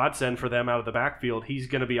a godsend for them out of the backfield. He's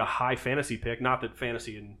going to be a high fantasy pick. Not that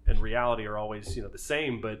fantasy and reality are always, the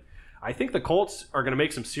same, but I think the Colts are going to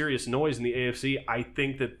make some serious noise in the AFC. I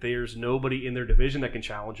think that there's nobody in their division that can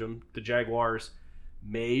challenge them. The Jaguars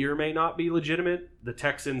may or may not be legitimate. The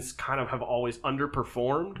Texans kind of have always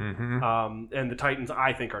underperformed. Mm-hmm. And the Titans,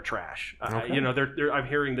 I think, are trash. Okay. I'm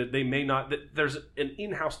hearing that they may not. That there's an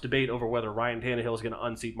in-house debate over whether Ryan Tannehill is going to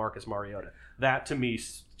unseat Marcus Mariota. That, to me,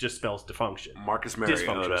 just spells dysfunction. Marcus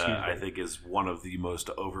Mariota, I think, is one of the most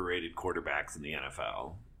overrated quarterbacks in the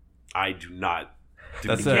NFL. I do not. He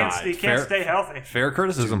can't stay healthy. Fair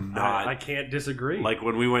criticism. I can't disagree. Like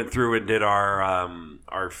when we went through and did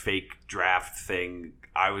our fake draft thing,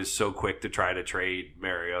 I was so quick to try to trade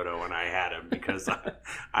Mariota when I had him because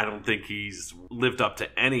I don't think he's lived up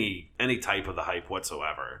to any type of the hype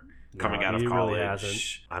whatsoever. Coming out of college, really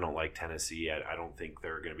I don't like Tennessee. I don't think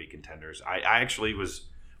they're going to be contenders. I actually was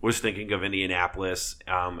thinking of Indianapolis.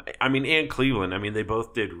 And Cleveland. They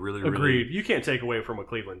both did really, Agreed. really... You can't take away from what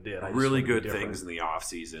Cleveland did. Really good things in the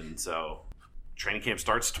offseason. So, training camp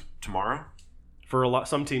starts tomorrow? For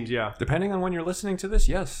some teams, yeah. Depending on when you're listening to this,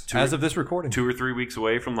 yes. As of this recording. 2 or 3 weeks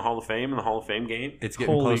away from the Hall of Fame and the Hall of Fame game. It's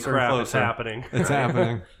getting Holy closer crap, and closer. It's happening. It's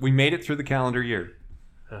happening. We made it through the calendar year.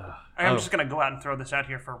 I'm just going to go out and throw this out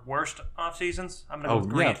here for worst off seasons. I'm going to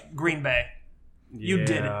go with Green Bay. You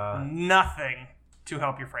did nothing to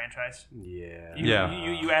help your franchise. Yeah.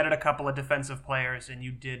 You added a couple of defensive players, and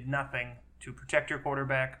you did nothing to protect your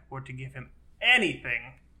quarterback or to give him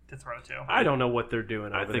anything to throw to. I don't know what they're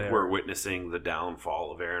doing over there. I think we're witnessing the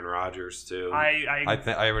downfall of Aaron Rodgers, too.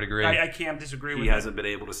 I would agree. I can't disagree with He hasn't been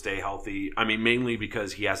able to stay healthy. Mainly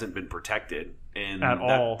because he hasn't been protected. And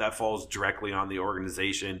that falls directly on the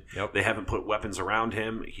organization. Yep. They haven't put weapons around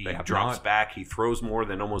him. He drops back. He throws more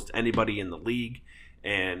than almost anybody in the league.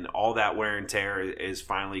 And all that wear and tear is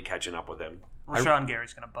finally catching up with him. Rashawn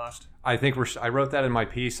Gary's going to bust. I think I wrote that in my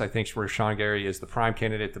piece. I think Rashawn Gary is the prime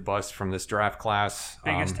candidate to bust from this draft class.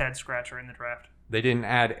 Biggest head scratcher in the draft. They didn't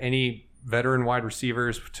add any veteran wide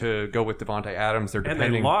receivers to go with Devontae Adams. And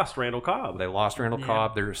they lost Randall Cobb.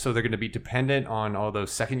 Cobb. They're going to be dependent on all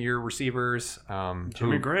those second-year receivers.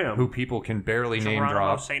 Jimmy Graham. Who people can barely name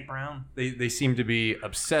drop. St. Brown. They seem to be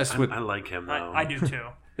obsessed with... I like him, though. I do, too.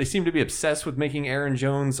 They seem to be obsessed with making Aaron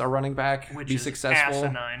Jones a running back be successful.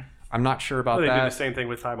 Asinine. I'm not sure about that. They did the same thing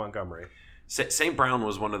with Ty Montgomery. St. Brown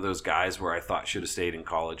was one of those guys where I thought should have stayed in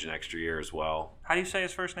college an extra year as well. How do you say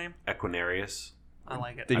his first name? Equinarius. I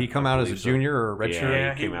like it. Did he come out as a junior or a redshirt?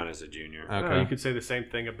 Yeah, he came out as a junior. Okay. You could say the same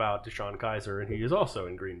thing about Deshaun Kaiser, and he is also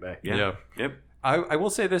in Green Bay. Yeah. Yep. I will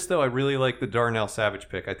say this, though. I really like the Darnell Savage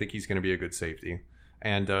pick. I think he's going to be a good safety.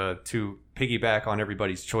 And to piggyback on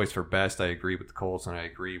everybody's choice for best, I agree with the Colts and I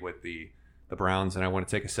agree with the Browns. And I want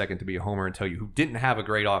to take a second to be a homer and tell you who didn't have a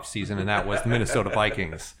great offseason, and that was the Minnesota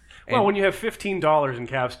Vikings. Well, when you have $15 in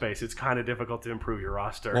cap space, it's kind of difficult to improve your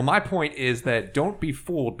roster. Well, my point is that don't be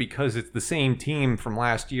fooled because it's the same team from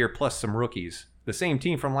last year plus some rookies. The same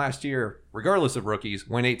team from last year, regardless of rookies,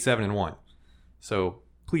 went 8-7-1. So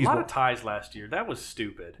please. A lot of ties last year. That was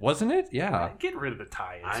stupid. Wasn't it? Yeah. Get rid of the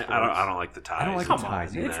tie. I don't like the ties. I don't like the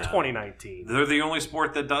ties. It's 2019. They're the only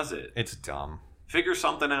sport that does it. It's dumb. Figure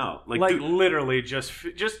something out. Literally, just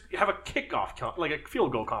have a kickoff, like a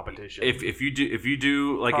field goal competition. If you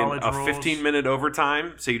do like a 15-minute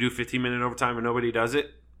overtime, say you do 15-minute overtime and nobody does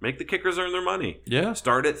it, make the kickers earn their money. Yeah.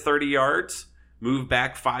 Start at 30 yards, move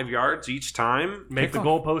back 5 yards each time. Make the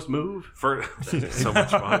goalpost move. So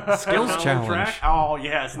much fun. Skills challenge. Oh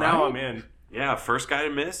yes, now I'm in. Yeah, first guy to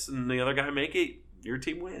miss and the other guy to make it, your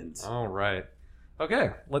team wins. All right.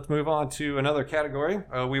 Okay, let's move on to another category.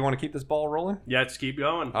 We want to keep this ball rolling? Yeah, just keep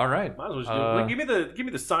going. All right. Might as well just do it. Give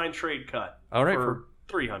me the sign trade cut. All right, for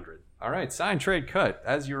 300. All right, sign trade cut.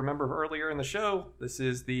 As you remember earlier in the show, this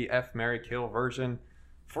is the F, Marry, Kill version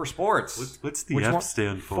for sports. What's the F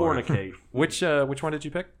stand for? Fornicate. Which one did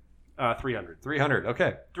you pick? 300. 300.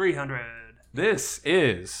 Okay. 300. This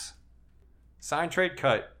is sign trade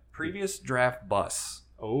cut. Previous draft bus.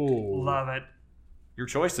 Oh, love it. Your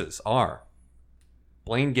choices are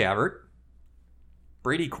Blaine Gabbert,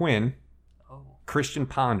 Brady Quinn, Christian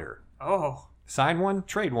Ponder. Sign one,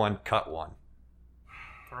 trade one, cut one.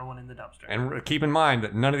 Throw one in the dumpster. And keep in mind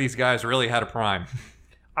that none of these guys really had a prime.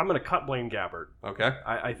 I'm going to cut Blaine Gabbert. Okay.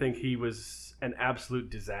 I think he was an absolute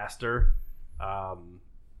disaster.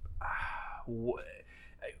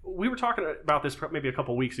 we were talking about this maybe a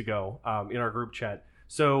couple weeks ago in our group chat.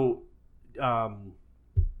 So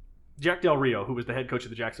Jack Del Rio, who was the head coach of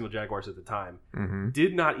the Jacksonville Jaguars at the time,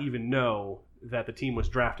 did not even know that the team was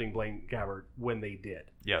drafting Blaine Gabbert when they did.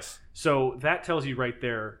 Yes. So that tells you right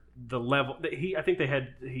there the level that I think they had.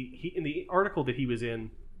 He in the article that he was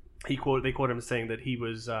in, they quoted him as saying that he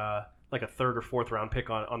was like a 3rd or 4th round pick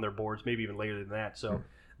on their boards, maybe even later than that. So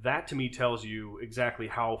that to me tells you exactly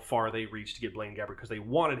how far they reached to get Blaine Gabbert because they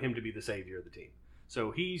wanted him to be the savior of the team.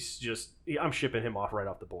 So I'm shipping him off right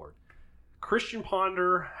off the board. Christian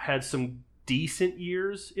Ponder had some decent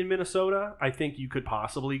years in Minnesota. I think you could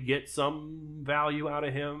possibly get some value out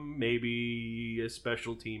of him, maybe a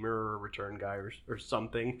special teamer or a return guy or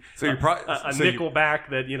something. So you're a nickelback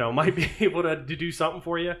that might be able to do something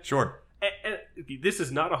for you. Sure. And this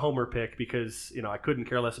is not a homer pick because I couldn't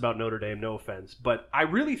care less about Notre Dame. No offense, but I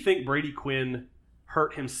really think Brady Quinn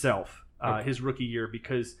hurt himself his rookie year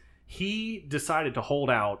because he decided to hold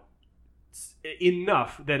out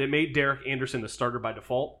enough that it made Derek Anderson the starter by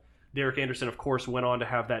default. Derek Anderson, of course, went on to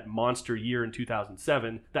have that monster year in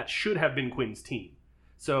 2007 that should have been Quinn's team.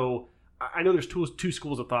 So I know there's two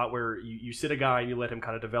schools of thought where you sit a guy and you let him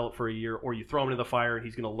kind of develop for a year, or you throw him into the fire and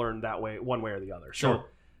he's going to learn that way, one way or the other. Sure.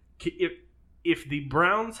 So if the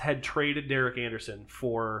Browns had traded Derek Anderson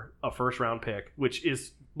for a first-round pick, which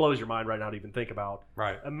blows your mind right now to even think about.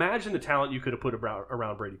 Right. Imagine the talent you could have put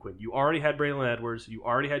around Brady Quinn. You already had Braylon Edwards. You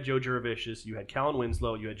already had Joe Juravicius. You had Kellen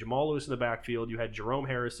Winslow. You had Jamal Lewis in the backfield. You had Jerome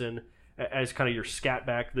Harrison as kind of your scat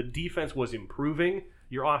back. The defense was improving.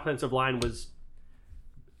 Your offensive line was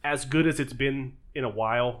as good as it's been in a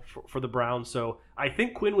while for the Browns. So I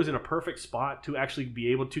think Quinn was in a perfect spot to actually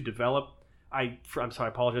be able to develop. I'm sorry, I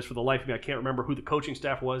apologize for the life of me. I can't remember who the coaching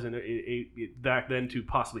staff was and back then to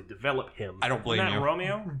possibly develop him. I don't blame you.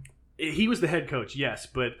 Romeo? He was the head coach, yes,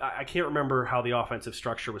 but I can't remember how the offensive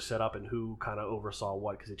structure was set up and who kind of oversaw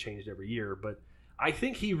what because it changed every year. But I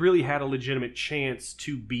think he really had a legitimate chance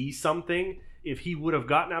to be something if he would have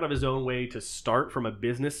gotten out of his own way to start from a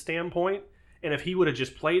business standpoint, and if he would have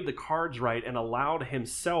just played the cards right and allowed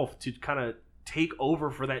himself to kind of take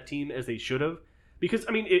over for that team as they should have. Because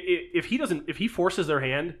if he forces their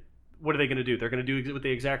hand, what are they going to do? They're going to do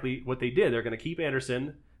exactly what they did. They're going to keep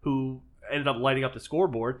Anderson, who ended up lighting up the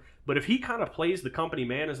scoreboard. But if he kind of plays the company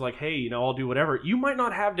man as like, hey, I'll do whatever, you might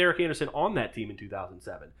not have Derek Anderson on that team in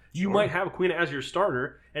 2007. You might have Quinn as your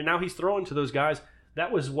starter, and now he's throwing to those guys.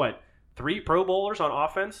 That was 3 Pro Bowlers on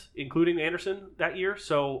offense, including Anderson that year.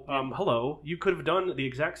 So, hello, you could have done the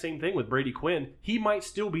exact same thing with Brady Quinn. He might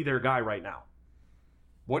still be their guy right now.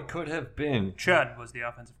 What could have been? Chud was the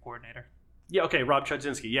offensive coordinator. Yeah, okay, Rob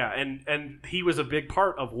Chudzinski, yeah. And he was a big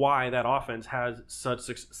part of why that offense has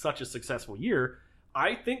such a successful year.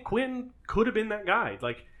 I think Quinn could have been that guy.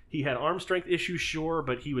 Like, he had arm strength issues, sure,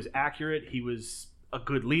 but he was accurate. He was a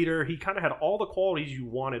good leader. He kind of had all the qualities you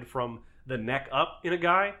wanted from the neck up in a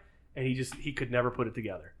guy, and he could never put it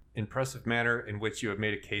together. Impressive manner in which you have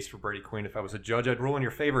made a case for Brady Quinn. If I was a judge, I'd rule in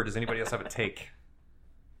your favor. Does anybody else have a take?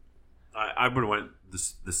 I would have went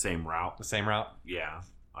the same route. The same route? Yeah.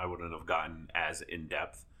 I wouldn't have gotten as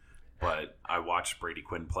in-depth. But I watched Brady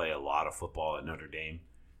Quinn play a lot of football at Notre Dame.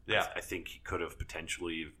 Yeah. I think he could have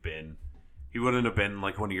potentially been... He wouldn't have been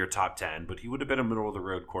like one of your top 10, but he would have been a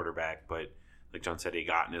middle-of-the-road quarterback. But like John said, he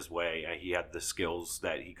got in his way. He had the skills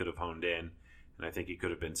that he could have honed in. And I think he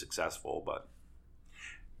could have been successful, but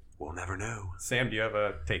we'll never know. Sam, do you have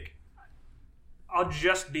a take? I'll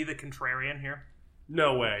just be the contrarian here.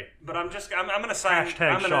 No way. But I'm going to sign.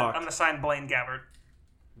 I'm going to sign Blaine Gabbert.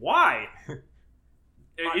 Why?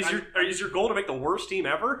 Is your goal to make the worst team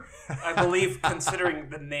ever? I believe, considering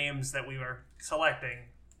the names that we were selecting,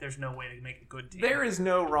 there's no way to make a good team. There is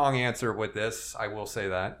no wrong answer with this. I will say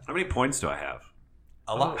that. How many points do I have?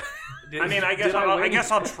 A lot. I guess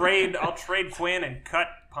I'll trade Quinn and cut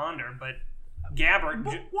Ponder, but Gabbert.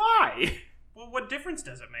 But why? Well, what difference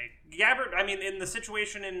does it make? Gabbert, in the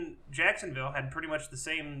situation in Jacksonville, had pretty much the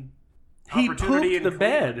same opportunity. He pooped the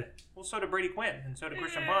bed. Well, so did Brady Quinn, and so did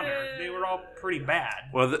Christian Ponder. They were all pretty bad.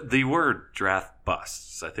 Well, they were draft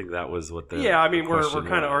busts. I think that was what the we're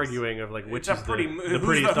kind of arguing of like which is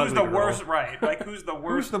who's the worst, right? Like who's the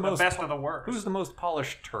worst, the best of the worst? Who's the most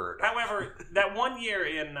polished turd? However, that one year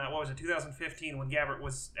in 2015 when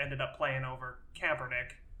Gabbert ended up playing over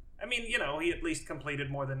Kaepernick. He at least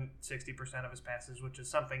completed more than 60% of his passes, which is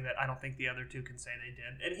something that I don't think the other two can say they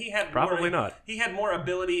did. And he had not. He had more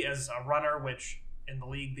ability as a runner, which in the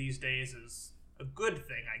league these days is a good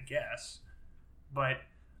thing, I guess. But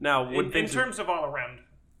now, in terms of all around,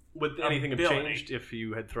 would anything have changed if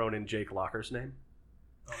you had thrown in Jake Locker's name?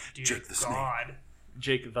 Oh, dear God.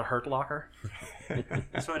 Jake the Hurt Locker.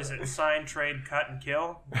 So what is it? Sign, trade, cut, and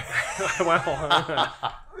kill? Well,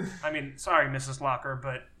 I mean, sorry, Mrs. Locker,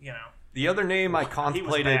 but you know. The other name I He was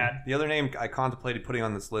contemplated. bad. The other name I contemplated putting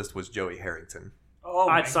on this list was Joey Harrington. Oh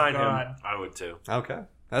my I'd sign him. God. I would too. Okay,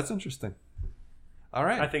 that's interesting. All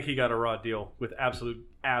right. I think he got a raw deal with absolute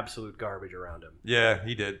garbage around him. Yeah,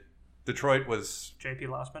 he did. Detroit was JP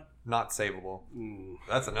Lossman. not savable.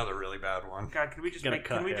 That's another really bad one. God, can we just Gonna make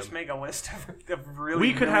cut him. a list of really?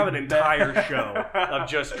 We could have an really entire bad- show of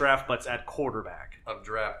just draft butts at quarterback. Of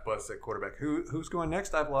draft busts at quarterback. Who's going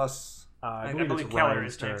next? I've lost. I believe believe it's Keller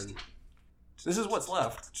Ryan's is turn. next. This is what's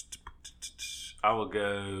left. I will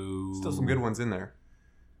go. Still some good ones in there.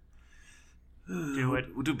 Do it.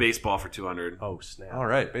 We'll do baseball for 200. Oh snap! All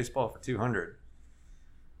right, baseball for 200.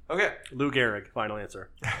 Okay. Lou Gehrig, final answer.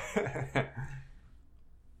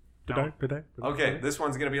 Okay, this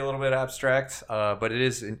one's going to be a little bit abstract, but it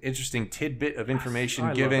is an interesting tidbit of information I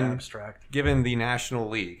love given abstract. the National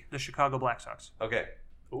League. The Chicago Black Sox. Okay,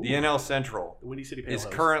 Ooh. the NL Central Windy City is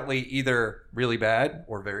Palos. currently either really bad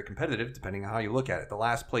or very competitive, depending on how you look at it. The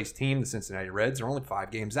last place team, the Cincinnati Reds, are only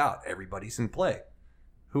 5 games out. Everybody's in play.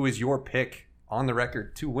 Who is your pick on the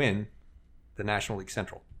record to win the National League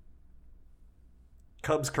Central?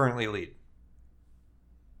 Cubs currently lead.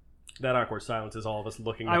 That awkward silence is all of us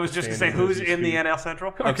looking. I at was the just going to say, standings who's as you in the speak. NL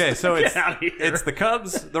Central? Okay, so Get it's outta here. it's the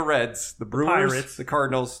Cubs, the Reds, the Brewers, Pirates. the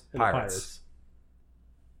Cardinals, And the Pirates.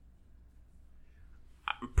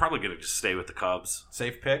 I'm probably going to just stay with the Cubs.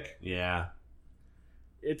 Safe pick. Yeah.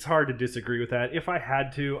 It's hard to disagree with that. If I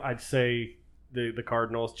had to, I'd say the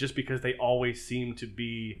Cardinals, just because they always seem to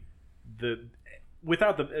be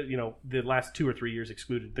without the last 2 or 3 years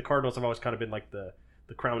excluded. The Cardinals have always kind of been like the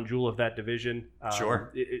crown jewel of that division.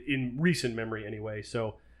 Sure. In recent memory, anyway.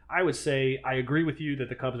 So I would say I agree with you that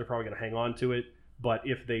the Cubs are probably going to hang on to it, but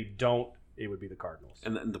if they don't, it would be the Cardinals.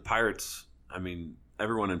 And the Pirates, I mean,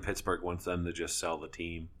 everyone in Pittsburgh wants them to just sell the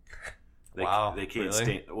team. Wow, They can't really?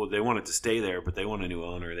 stand. Well, they want it to stay there, but they want a new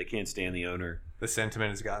owner. They can't stand the owner. The sentiment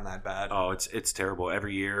has gotten that bad. Oh, it's terrible.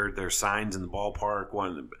 Every year there's signs in the ballpark.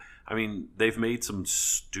 I mean, they've made some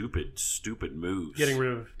stupid moves. Getting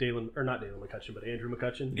rid of not Dalen McCutcheon, but Andrew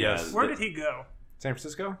McCutcheon. Yes. Where did he go? San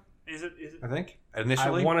Francisco, Is it? I think. I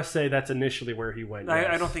Initially, want to say that's initially where he went. I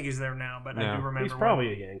yes. don't think he's there now, but I No. do remember. He's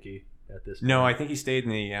probably a Yankee at this point. no, I think he stayed in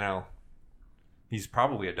the NL. He's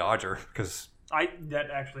probably a Dodger because that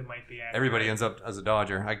actually might be accurate. everybody ends up as a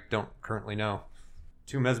Dodger. I don't currently know.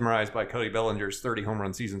 Too mesmerized by Cody Bellinger's 30 home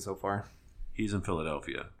run season so far. He's in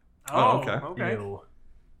Philadelphia. Oh, okay. Okay. Ew.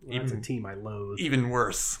 That's a team I loathe. Even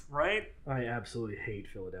worse. Right? I absolutely hate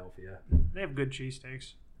Philadelphia. They have good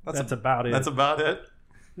cheesesteaks. That's about it. That's about it.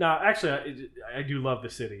 No, actually, I do love the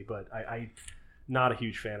city, but I'm not a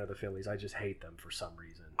huge fan of the Phillies. I just hate them for some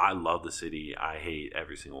reason. I love the city. I hate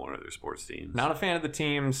every single one of their sports teams. Not a fan of the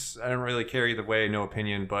teams. I don't really care either way. No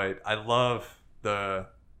opinion. But I love the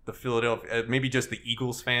Philadelphia. Maybe just the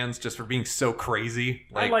Eagles fans, just for being so crazy.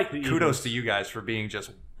 I like the kudos Eagles. to you guys for being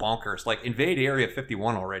just bonkers. Like invade Area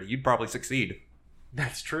 51 already. You'd probably succeed.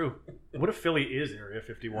 That's true. What if Philly is Area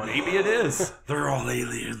 51? Maybe it is. They're all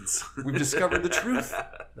aliens. We've discovered the truth.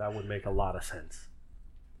 That would make a lot of sense.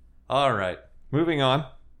 All right. Moving on.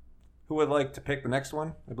 Who would like to pick the next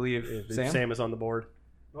one? I believe If Sam. Sam is on the board.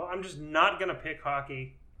 Well, I'm just not gonna pick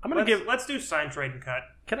hockey. Let's do sign, trade, and cut.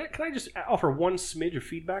 Can I just offer one smidge of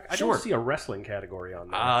feedback? I Sure. don't see a wrestling category on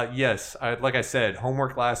there. Yes. Like I said,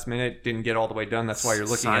 homework last minute. Didn't get all the way done. That's why you're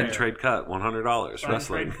looking Sign, at trade, cut, $100 Sign,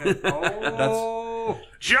 wrestling. trade, cut. Oh,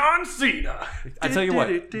 John Cena. I tell you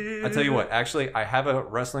what. Actually, I have a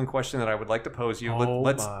wrestling question that I would like to pose you. Oh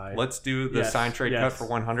let's my. let's do the Yes, sign trade cut yes. for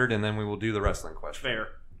 100, and then we will do the wrestling question. Fair.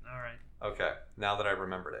 all right. Okay. Now that I've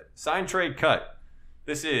remembered it, sign trade cut.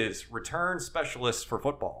 This is return specialist for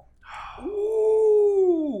football.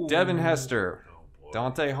 Ooh. Devin Hester, Oh, boy.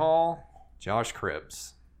 Dante Hall, Josh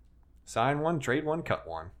Cribbs. Sign one, trade one, cut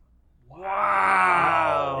one.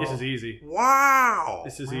 Wow. This is easy. Wow.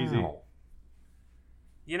 This is easy. Wow.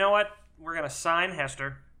 You know what? We're gonna sign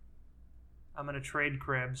Hester. I'm gonna trade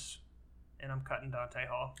Cribbs, and I'm cutting Dante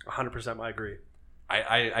Hall. 100% I agree.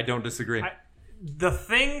 I don't disagree. The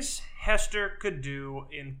things Hester could do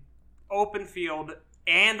in open field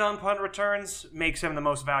and on punt returns makes him the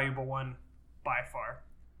most valuable one by far.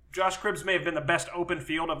 Josh Cribbs may have been the best open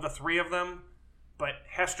field of the three of them, but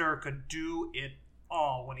Hester could do it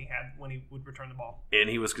all when he would return the ball. And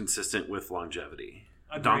he was consistent with longevity.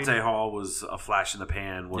 Agreed. Dante Hall was a flash in the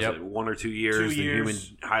pan. Was Yep. it 1 or 2 years? 2 The years.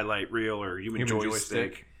 human highlight reel or human Human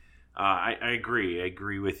joystick. joystick. I agree. I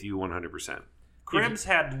agree with you 100%. Cribbs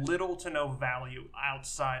had little to no value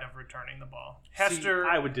outside of returning the ball. Hester,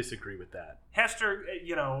 I would disagree with that. Hester,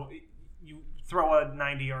 you throw a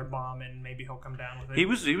 90-yard bomb and maybe he'll come down with it. He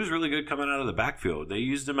was really good coming out of the backfield. They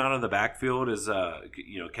used him out of the backfield as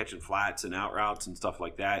catching flats and out routes and stuff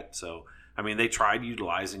like that. So I mean, they tried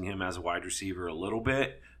utilizing him as a wide receiver a little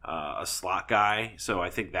bit, a slot guy. So I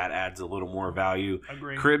think that adds a little more value.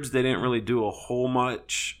 Agreed. Cribbs, they didn't really do a whole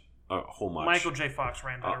much. Michael J. Fox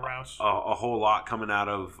ran better routes. A whole lot coming out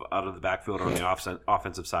of the backfield on the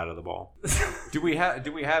offensive side of the ball. Do we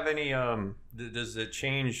have any? Does it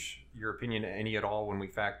change your opinion any at all when we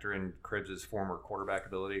factor in Cribbs' former quarterback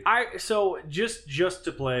ability? So just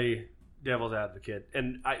to play devil's advocate,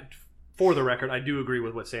 and for the record, I do agree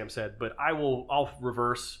with what Sam said, but I'll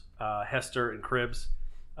reverse Hester and Cribbs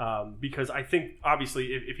because I think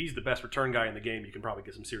obviously if he's the best return guy in the game, you can probably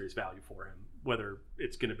get some serious value for him, whether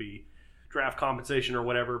it's going to be draft compensation or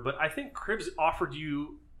whatever. But I think Cribbs offered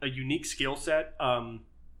you a unique skill set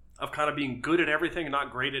of kind of being good at everything and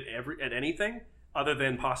not great at anything other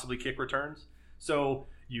than possibly kick returns. So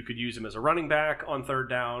you could use him as a running back on third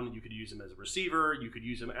down. You could use him as a receiver. You could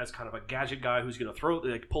use him as kind of a gadget guy who's going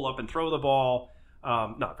to pull up and throw the ball.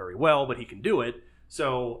 Not very well, but he can do it.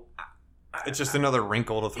 So it's just another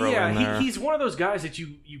wrinkle to throw in there. He's one of those guys that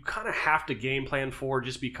you kind of have to game plan for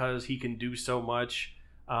just because he can do so much.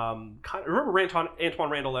 Remember Antoine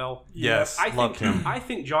Randall L? Yes, loved him. I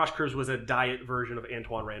think Josh Cribbs was a diet version of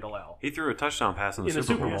Antoine Randall L. He threw a touchdown pass in the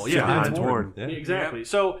Super Bowl. Yeah, Yeah. Exactly. Yeah.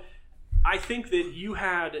 So I think that you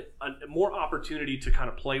had a more opportunity to kind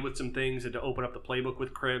of play with some things and to open up the playbook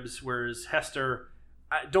with Cribbs, whereas Hester,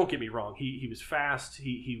 don't get me wrong, he was fast,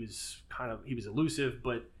 he was elusive,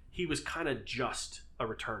 but he was kind of just a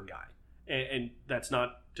return guy. And that's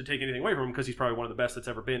not to take anything away from him because he's probably one of the best that's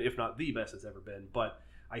ever been, if not the best that's ever been. But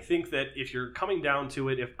I think that if you're coming down to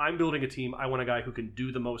it, if I'm building a team, I want a guy who can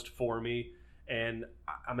do the most for me, and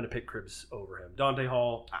I'm going to pick Cribbs over him. Dante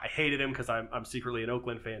Hall, I hated him because I'm secretly an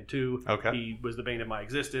Oakland fan too. Okay. He was the bane of my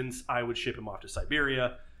existence. I would ship him off to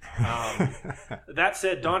Siberia. That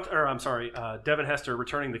said, Devin Hester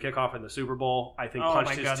returning the kickoff in the Super Bowl, I think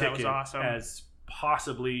punched his ticket as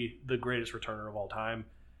possibly the greatest returner of all time.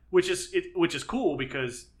 Which is cool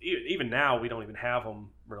because even now we don't even have them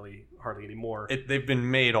really hardly anymore. They've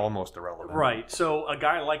been made almost irrelevant. Right. So a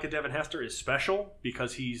guy like a Devin Hester is special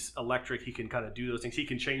because he's electric. He can kind of do those things. He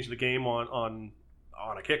can change the game on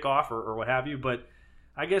a kickoff or what have you. But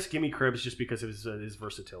I guess give me Cribbs just because of his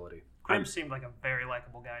versatility. Cribbs seemed like a very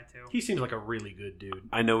likable guy too. He seems like a really good dude.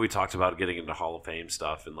 I know we talked about getting into Hall of Fame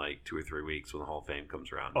stuff in like 2 or 3 weeks when the Hall of Fame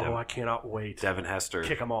comes around. I cannot wait. Devin Hester.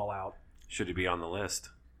 Kick them all out. Should he be on the list?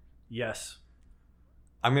 Yes.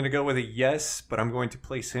 I'm going to go with a yes, but I'm going to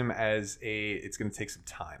place him as it's going to take some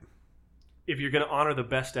time. If you're going to honor the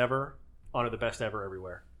best ever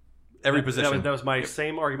everywhere. Every position. That was my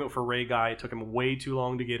same argument for Ray Guy. It took him way too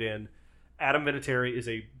long to get in. Adam Vinatieri is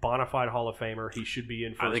a bona fide Hall of Famer. He should be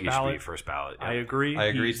in first ballot. I think he should be first ballot. Yeah. I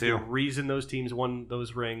agree. He's too. The reason those teams won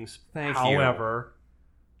those rings. Thank you. However,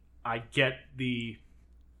 I get the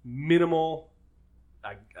minimal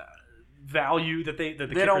value that the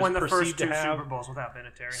they don't win the first 2 Super Bowls without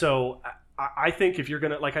Vinatieri. So I think if you're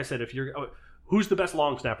gonna, like I said, who's the best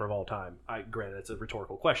long snapper of all time? Granted, it's a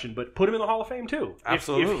rhetorical question, but put him in the Hall of Fame too.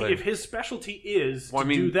 Absolutely. If his specialty is to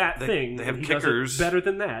do that thing, they have he kickers does it better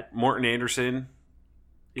than that. Morton Anderson,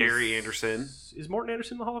 Gary Anderson. Is Morton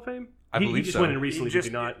Anderson in the Hall of Fame? I believe he just so. went in recently, did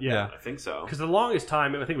he not? Yeah. I think so. Because the longest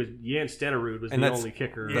time, I think it was Jan Stenerud was the only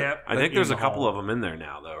kicker. Yeah. I think there's a couple of them in there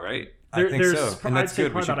now, though, right? I think so. And that's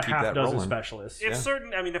good. We should about keep a half that dozen rolling. specialists.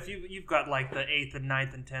 If you've got like the 8th and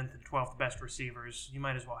 9th and 10th and 12th best receivers, you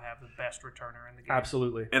might as well have the best returner in the game.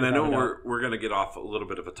 Absolutely. And I know we're going to get off a little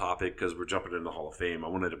bit of a topic because we're jumping into the Hall of Fame. I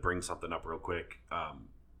wanted to bring something up real quick.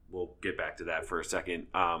 We'll get back to that for a second.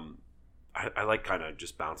 I like kind of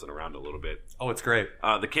just bouncing around a little bit. Oh, it's great.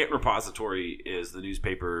 The Canton Repository is the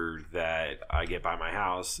newspaper that I get by my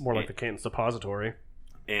house. More like the Canton Suppository.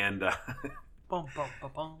 And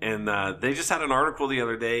they just had an article the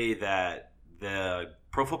other day that the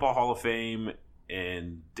Pro Football Hall of Fame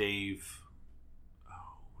and Dave,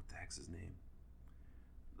 what the heck's his name?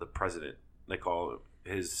 The president. They call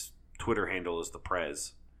his Twitter handle is the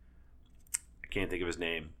Prez. I can't think of his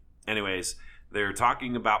name. Anyways, they're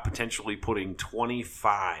talking about potentially putting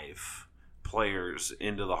 25 players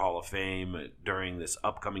into the Hall of Fame during this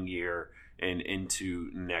upcoming year and into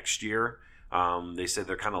next year. They said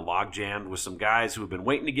they're kind of log-jammed with some guys who have been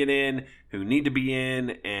waiting to get in, who need to be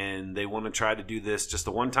in, and they want to try to do this just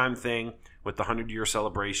a one-time thing with the 100-year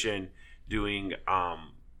celebration, doing a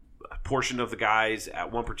portion of the guys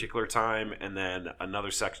at one particular time and then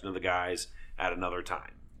another section of the guys at another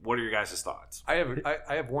time. What are your guys' thoughts? I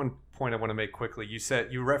have one point I want to make quickly.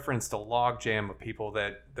 You referenced a log jam of people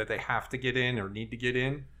that they have to get in or need to get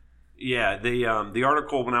in. Yeah, the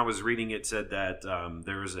article when I was reading it said that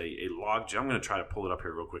there's a log jam. I'm going to try to pull it up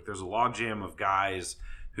here real quick. There's a log jam of guys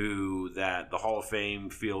that the Hall of Fame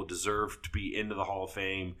feel deserve to be into the Hall of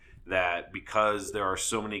Fame, that because there are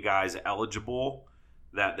so many guys eligible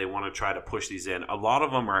that they want to try to push these in. A lot of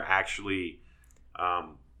them are actually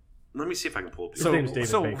let me see if I can pull it up. His name's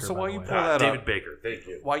David Baker, so by while the you way. pull that David up, Baker, thank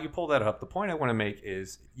you. while you pull that up, the point I want to make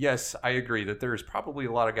is, yes, I agree that there's probably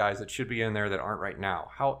a lot of guys that should be in there that aren't right now.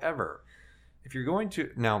 However, if you're going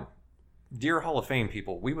to now, dear Hall of Fame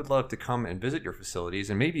people, we would love to come and visit your facilities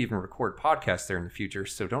and maybe even record podcasts there in the future.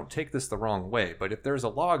 So don't take this the wrong way. But if there's a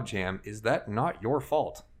log jam, is that not your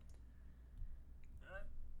fault?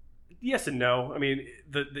 Yes and no. I mean,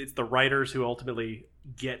 it's the writers who ultimately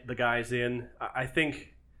get the guys in. I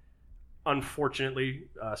think, unfortunately,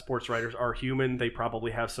 sports writers are human. They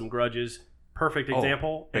probably have some grudges. Perfect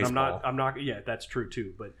example. And baseball. I'm not. Yeah, that's true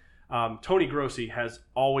too. But Tony Grossi has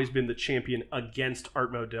always been the champion against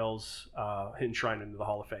Art Modell's enshrinement into the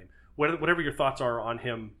Hall of Fame. Whatever your thoughts are on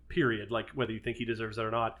him, period, like whether you think he deserves it or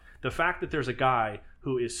not, the fact that there's a guy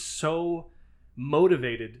who is so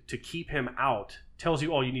motivated to keep him out tells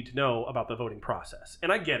you all you need to know about the voting process.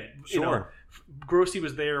 And I get it. Sure. You know, Grossi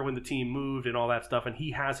was there when the team moved and all that stuff, and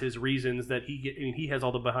he has his reasons that he has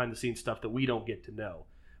all the behind-the-scenes stuff that we don't get to know.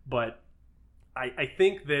 But I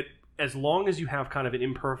think that as long as you have kind of an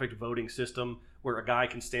imperfect voting system where a guy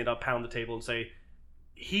can stand up, pound the table, and say,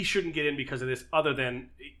 he shouldn't get in because of this, other than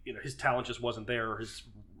his talent just wasn't there or his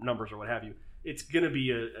numbers or what have you, it's going to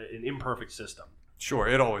be an imperfect system. Sure,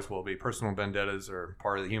 it always will be. Personal vendettas are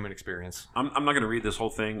part of the human experience. I'm not going to read this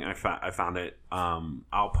whole thing. I found it.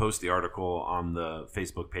 I'll post the article on the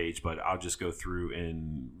Facebook page, but I'll just go through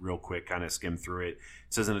and real quick kind of skim through it.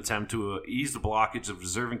 It says, an attempt to ease the blockage of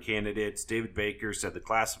deserving candidates, David Baker said the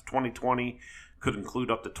class of 2020 could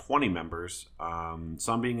include up to 20 members,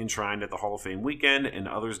 some being enshrined at the Hall of Fame weekend and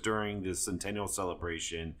others during the centennial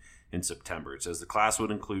celebration in September. It says the class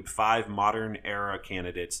would include 5 modern era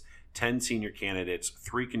candidates, 10 senior candidates,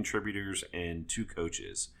 3 contributors, and 2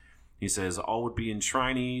 coaches. He says all would be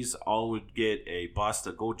enshrinees, all would get a bust,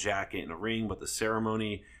 a gold jacket, and a ring, but the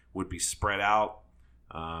ceremony would be spread out.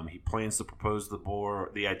 He plans to propose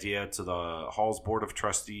the idea to the Hall's Board of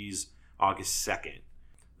Trustees August 2nd.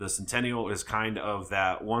 The centennial is kind of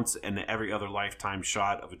that once in every other lifetime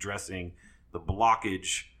shot of addressing the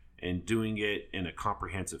blockage and doing it in a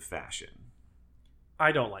comprehensive fashion.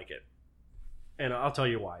 I don't like it. And I'll tell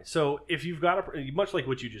you why. So if you've got much like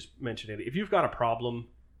what you just mentioned, Andy, if you've got a problem,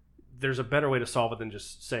 there's a better way to solve it than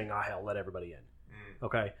just saying, hell, let everybody in.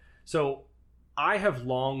 Okay? So I have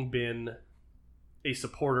long been a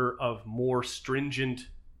supporter of more stringent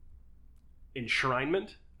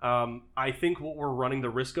enshrinement. I think what we're running the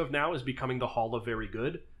risk of now is becoming the Hall of Very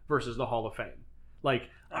Good versus the Hall of Fame. Like,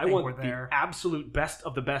 I want the absolute best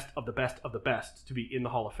of the best of the best of the best to be in the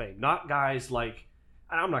Hall of Fame. Not guys like,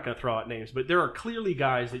 I'm not going to throw out names, but there are clearly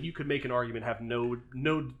guys that you could make an argument have no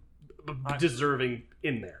deserving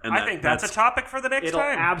in there. And I think that's a topic for the next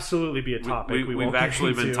time. It'll absolutely be a topic. We've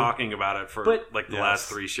actually been talking about it for the last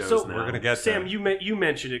 3 shows so now. We're going to get Sam, there. you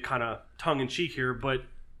mentioned it kind of tongue-in-cheek here, but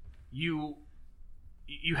you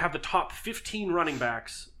have the top 15 running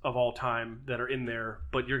backs of all time that are in there,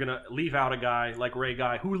 but you're going to leave out a guy like Ray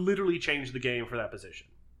Guy who literally changed the game for that position.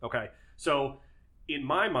 Okay? So, in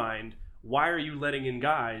my mind, why are you letting in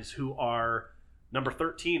guys who are number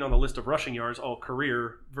 13 on the list of rushing yards all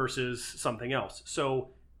career versus something else? So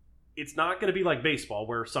it's not going to be like baseball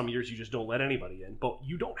where some years you just don't let anybody in, but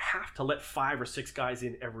you don't have to let 5 or 6 guys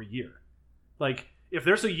in every year. Like, if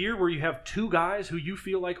there's a year where you have 2 guys who you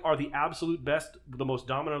feel like are the absolute best, the most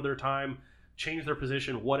dominant of their time, change their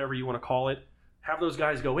position, whatever you want to call it, have those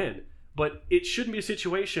guys go in. But it shouldn't be a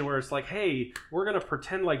situation where it's like, hey, we're going to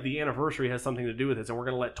pretend like the anniversary has something to do with this, and we're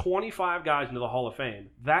going to let 25 guys into the Hall of Fame.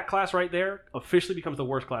 That class right there officially becomes the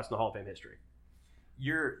worst class in the Hall of Fame history.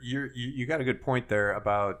 You got a good point there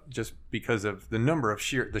about just because of the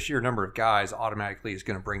sheer number of guys automatically is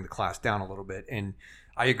going to bring the class down a little bit. And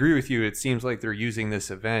I agree with you. It seems like they're using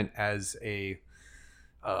this event as a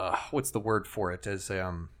what's the word for it? As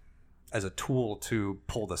a tool to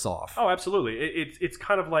pull this off. Oh, absolutely. It's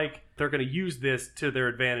kind of like they're going to use this to their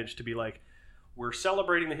advantage to be like, we're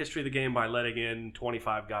celebrating the history of the game by letting in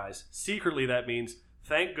 25 guys. Secretly, that means,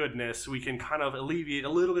 thank goodness, we can kind of alleviate a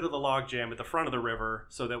little bit of the logjam at the front of the river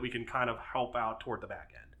so that we can kind of help out toward the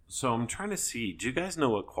back end. So I'm trying to see, do you guys know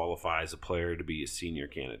what qualifies a player to be a senior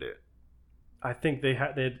candidate? I think they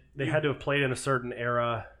had to have played in a certain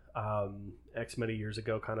era. X many years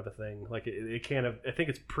ago kind of a thing. Like it can't have. I think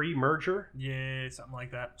it's pre-merger. Yeah, something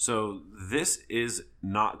like that. So this is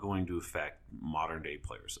not going to affect modern day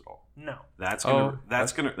players at all. No. That's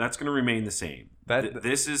gonna remain the same.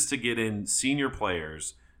 This is to get in senior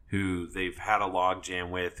players who they've had a log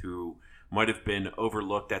jam with, who might have been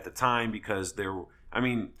overlooked at the time because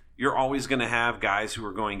you're always going to have guys who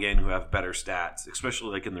are going in who have better stats,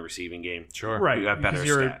 especially like in the receiving game. Sure. Right. Who have better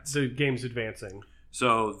stats. The game's advancing.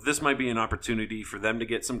 So this might be an opportunity for them to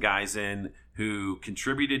get some guys in who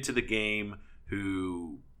contributed to the game,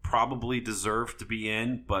 who probably deserve to be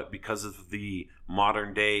in, but because of the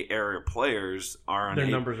modern day era players are their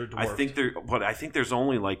numbers are dwarfed. I think there's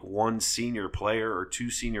only like one senior player or two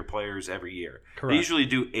senior players every year. Correct. They usually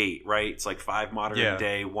do 8, right? It's like 5 modern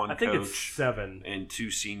day, one I think coach, it's 7, and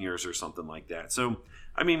 2 seniors or something like that. So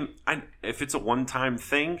if it's a one-time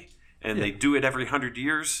thing and they do it every 100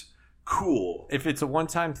 years, cool. If it's a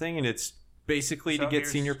one-time thing and it's basically to get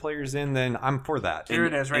senior players in, then I'm for that. Here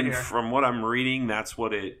it is, right here. From what I'm reading, that's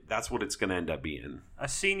what it's going to end up being. A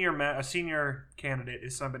senior candidate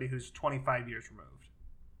is somebody who's 25 years removed.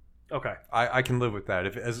 Okay. I can live with that.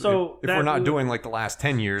 If we're not doing like the last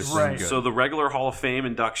 10 years, right. then good. So the regular Hall of Fame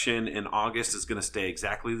induction in August is going to stay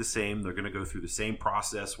exactly the same. They're going to go through the same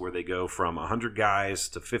process where they go from 100 guys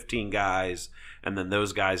to 15 guys, and then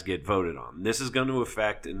those guys get voted on. This is going to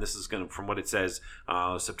affect, and this is going to, from what it says,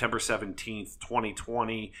 September 17th,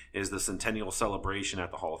 2020 is the centennial celebration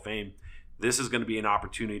at the Hall of Fame. This is going to be an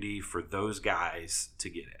opportunity for those guys to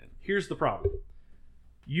get in. Here's the problem.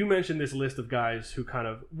 You mentioned this list of guys who kind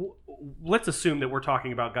of, let's assume that we're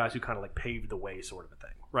talking about guys who kind of like paved the way sort of a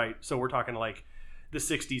thing, right? So we're talking like the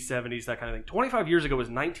 60s, 70s, that kind of thing. 25 years ago was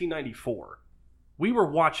 1994. We were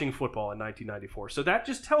watching football in 1994. So that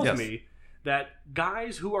just tells me that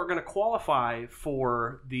guys who are going to qualify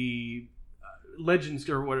for the Legends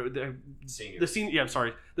or whatever,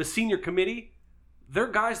 the senior committee, they're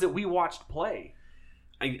guys that we watched play.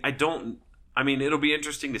 It'll be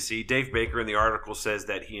interesting to see. Dave Baker in the article says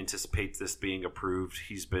that he anticipates this being approved.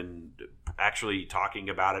 He's been actually talking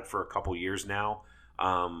about it for a couple years now.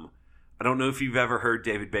 I don't know if you've ever heard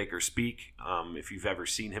David Baker speak. If you've ever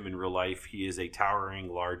seen him in real life, he is a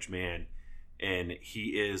towering, large man, and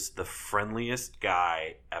he is the friendliest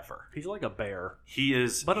guy ever. He's like a bear. He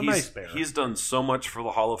is, but a nice bear. He's done so much for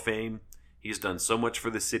the Hall of Fame. He's done so much for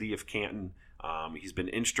the city of Canton. He's been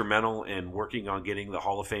instrumental in working on getting the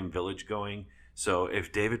Hall of Fame Village going. So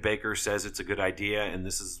if David Baker says it's a good idea and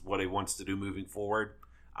this is what he wants to do moving forward,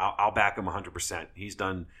 I'll back him 100%. He's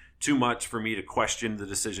done too much for me to question the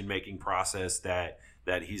decision-making process that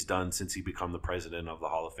he's done since he became the president of the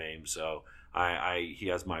Hall of Fame. So he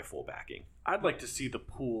has my full backing. I'd like to see the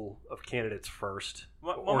pool of candidates first,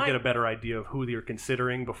 well, get a better idea of who they're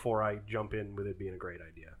considering before I jump in with it being a great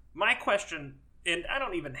idea. My question, and I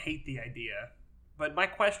don't even hate the idea, but my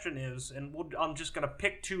question is, and I'm just going to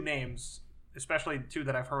pick 2 names, especially 2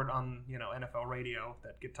 that I've heard on NFL radio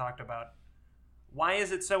that get talked about. Why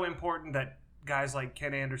is it so important that guys like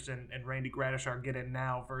Ken Anderson and Randy Gradishar get in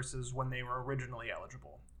now versus when they were originally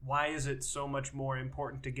eligible? Why is it so much more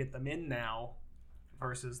important to get them in now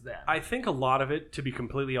versus then? I think a lot of it, to be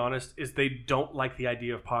completely honest, is they don't like the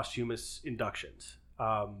idea of posthumous inductions.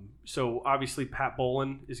 So obviously Pat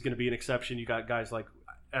Bolin is going to be an exception. You got guys like,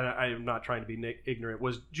 and I am not trying to be ignorant,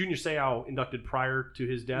 was Junior Seau inducted prior to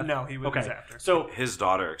his death? No, he was after. So his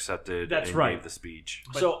daughter accepted and gave the speech.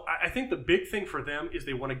 So I think the big thing for them is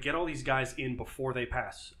they want to get all these guys in before they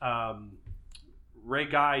pass. Ray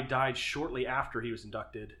Guy died shortly after he was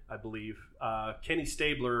inducted, I believe. Kenny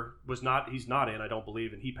Stabler he's not in, I don't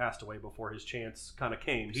believe, and he passed away before his chance kind of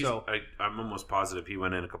came. I'm almost positive he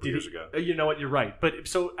went in a couple years ago. You know what, you're right. But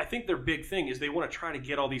so I think their big thing is they want to try to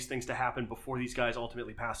get all these things to happen before these guys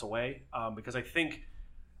ultimately pass away. Because I think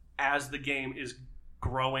as the game is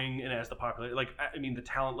growing and as the the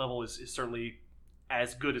talent level is certainly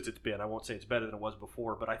as good as it's been. I won't say it's better than it was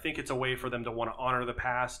before, but I think it's a way for them to want to honor the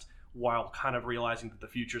past while kind of realizing that the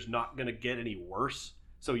future's not going to get any worse.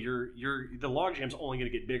 So the logjam's only going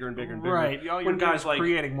to get bigger and bigger and bigger. Right. You're guys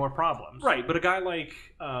creating more problems. Right, but a guy like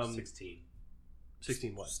 16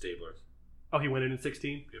 what? Stabler. Oh, he went in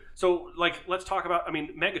 16? Yep. So let's talk about,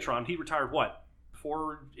 Megatron, he retired what?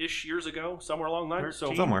 4-ish years ago, somewhere along the line. 13,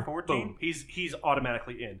 so somewhere. 14. Boom, he's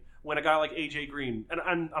automatically in. When a guy like AJ Green,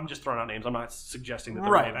 and I'm just throwing out names, I'm not suggesting that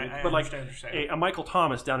they're right, wrong, I but like understand. a Michael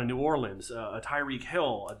Thomas down in New Orleans, a Tyreek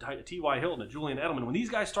Hill, a T.Y. Hilton, a Julian Edelman, when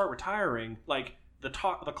these guys start retiring, like the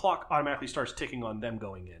clock automatically starts ticking on them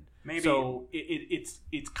going in. Maybe so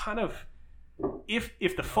it's kind of,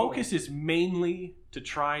 if the focus is mainly to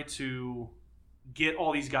try to get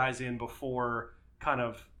all these guys in before kind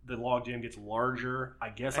of the logjam gets larger, I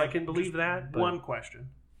guess I can believe that. But One question.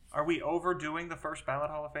 Are we overdoing the first ballot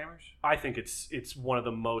Hall of Famers? I think it's one of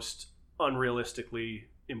the most unrealistically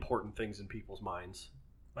important things in people's minds.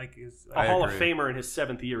 Like, is A Hall of Famer in his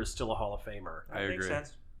 7th year is still a Hall of Famer. that makes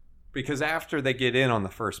sense. Because after they get in on the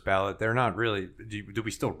first ballot, they're not really. Do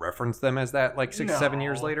we still reference them as that like 6-7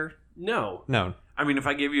 years later? No. I mean, if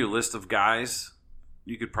I give you a list of guys,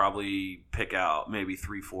 you could probably pick out maybe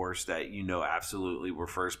 3/4 that absolutely were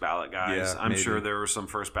first ballot guys. Yeah, I'm maybe. sure there were some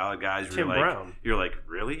first ballot guys. Tim Brown. You're like,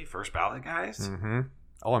 really? First ballot guys? Mm-hmm.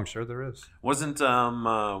 Oh, I'm sure there is. Wasn't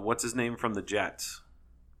what's his name from the Jets?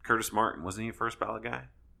 Curtis Martin. Wasn't he a first ballot guy?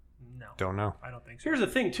 No. Don't know. I don't think so. Here's the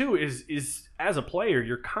thing, too, is as a player,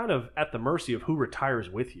 you're kind of at the mercy of who retires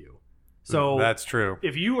with you. So That's true.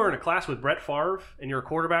 if you are in a class with Brett Favre and you're a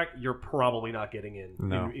quarterback, you're probably not getting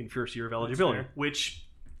in first year of eligibility. fair. Which,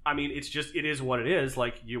 I mean, it is what it is.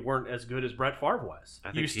 Like, you weren't as good as Brett Favre was. I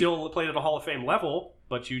think You he- still played at a Hall of Fame level,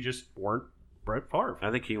 but you just weren't Brett Favre.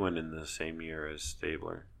 I think he went in the same year as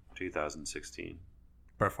Stabler, 2016.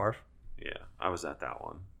 Brett Favre. Yeah, I was at that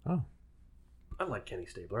one. Oh, I like Kenny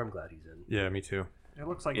Stabler. I'm glad he's in. yeah, me too. It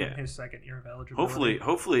looks like Yeah. in his 2nd year of eligibility.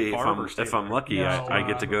 Hopefully, if Favre or I'm Stabler? lucky, No, I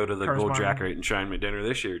get to go to the Curtis Gold Martin. Jacket and Shine dinner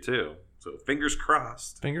this year too. So fingers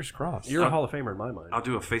crossed. Fingers crossed. You're a Hall of Famer in my mind. I'll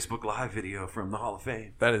do a Facebook Live video from the Hall of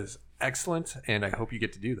Fame. That is excellent, and I hope you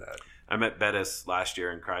get to do that. I met Bettis last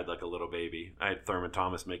year and cried like a little baby. I had Thurman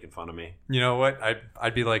Thomas making fun of me. You know what?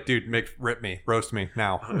 I'd be like, dude, rip me, roast me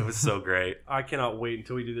now. It was so great. I cannot wait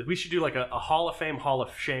until we do this. We should do like a Hall of Fame, Hall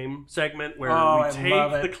of Shame segment where Oh, we I take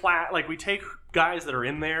love it. the class, like we take guys that are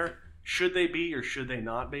in there. Should they be or should they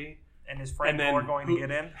not be? And is Frank And then Gore going who- to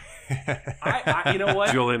get in? You know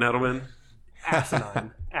what? Julian Edelman.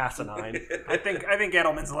 Asinine. I think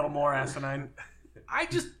Edelman's a little more asinine.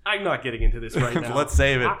 I'm not getting into this right now. Let's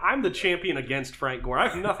save it. I'm the champion against Frank Gore. I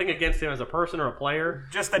have nothing against him as a person or a player.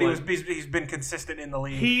 Just that he's been consistent in the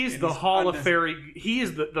league. He's and the Hall of undis- Very. He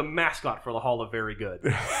is the mascot for the Hall of Very Good.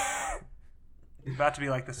 He's about to be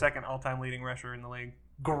like the 2nd all-time leading rusher in the league.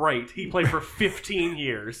 Great. He played for 15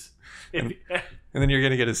 years. And then you're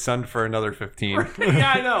going to get his son for another 15.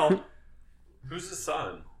 Yeah, I know. Who's his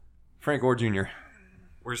son? Frank Gore Jr.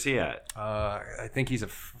 Where's he at? I think he's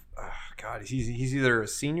God, he's either a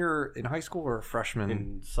senior in high school or a freshman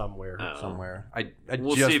In somewhere. somewhere. I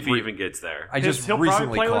We'll just see if he even gets there. I just He'll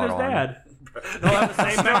recently probably play with caught his on. dad. They'll have the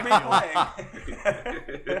same Still be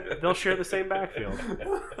backfield. playing. They'll share the same backfield.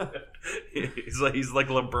 he's like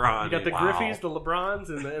LeBron. You got the Wow. Griffeys, the LeBrons,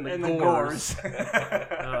 and the And the Gores. Gores.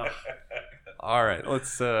 Ugh. All right,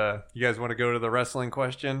 let's. You guys want to go to the wrestling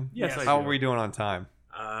question? Yes, I How do. are we doing on time?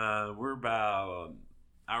 We're about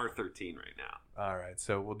hour 13 right now. All right,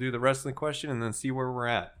 so we'll do the wrestling question and then see where we're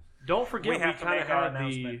at. Don't forget, We we have to kind of make our had the.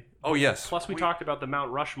 announcement. Oh yes. Plus, we talked about the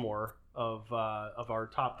Mount Rushmore of our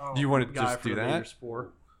top. Oh, Do you want to guy just for do the that, Raiders for.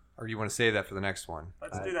 or do you want to save that for the next one?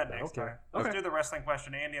 Let's do that next okay. time. Let's Okay. do the wrestling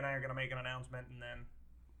question. Andy and I are going to make an announcement, and then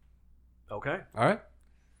Okay. All right.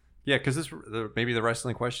 Yeah, because maybe the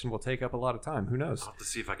wrestling question will take up a lot of time. Who knows? I'll have to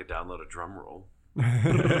see if I could download a drum roll.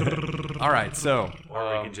 All right, so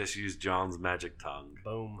Or we can just use John's magic tongue.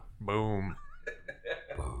 Boom. boom,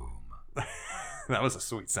 boom. That was a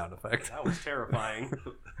sweet sound effect. That was terrifying.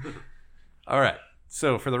 All right.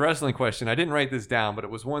 So for the wrestling question, I didn't write this down, but it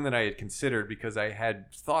was one that I had considered because I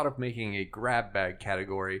had thought of making a grab bag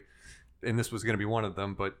category, and this was going to be one of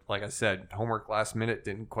them. But like I said, homework last minute,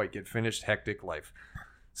 didn't quite get finished, hectic life.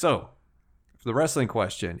 So for the wrestling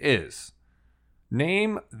question is,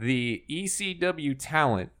 name the ECW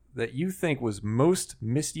talent that you think was most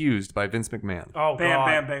misused by Vince McMahon. Oh, Bam God.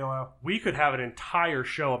 Bam Bigelow. We could have an entire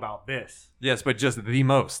show about this. Yes, but just the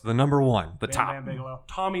most, the number one, the Bam top. Bam Bigelow.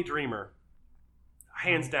 Tommy Dreamer.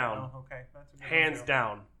 Hands down. Oh, okay. That's a good Hands one, too.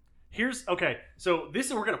 down. So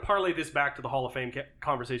we're going to parlay this back to the Hall of Fame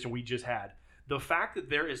conversation we just had. The fact that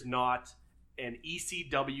there is not an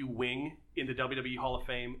ECW wing in the WWE Hall of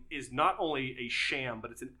Fame is not only a sham,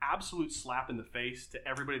 but it's an absolute slap in the face to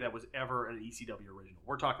everybody that was ever an ECW original.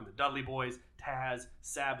 We're talking the Dudley Boys, Taz,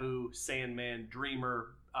 Sabu, Sandman, Dreamer.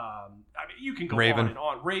 You can go Raven. on and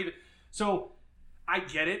on. Raven. So I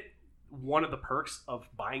get it. One of the perks of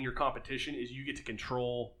buying your competition is you get to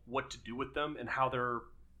control what to do with them and how they're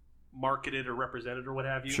marketed or represented or what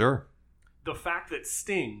have you. Sure. The fact that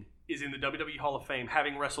Sting is in the WWE Hall of Fame,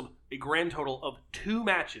 having wrestled a grand total of 2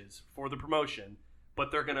 matches for the promotion,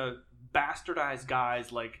 but they're going to bastardize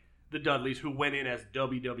guys like the Dudleys who went in as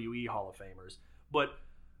WWE Hall of Famers. But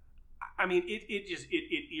I mean,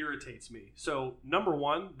 it irritates me. So, number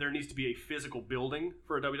one, there needs to be a physical building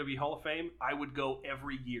for a WWE Hall of Fame. I would go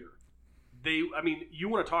every year. You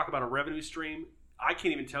want to talk about a revenue stream? I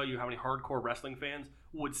can't even tell you how many hardcore wrestling fans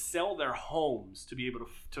would sell their homes to be able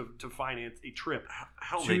to finance a trip.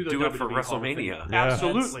 How they do it for WrestleMania? Yeah.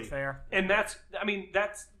 Absolutely, That's fair. and that's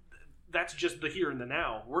just the here and the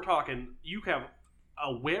now. We're talking. You have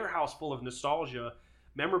a warehouse full of nostalgia,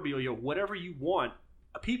 memorabilia, whatever you want.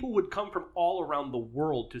 People would come from all around the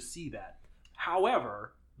world to see that.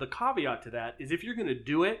 However, the caveat to that is if you're going to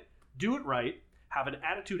do it right. Have an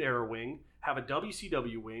Attitude Era wing. Have a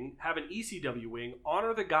WCW wing, have an ECW wing,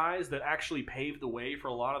 honor the guys that actually paved the way for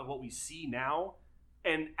a lot of what we see now,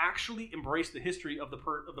 and actually embrace the history of the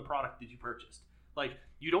product that you purchased. Like,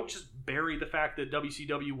 you don't just bury the fact that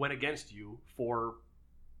WCW went against you for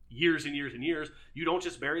years and years and years. You don't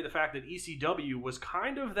just bury the fact that ECW was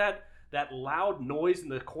kind of that loud noise in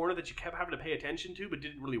the corner that you kept having to pay attention to but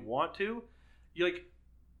didn't really want to. You like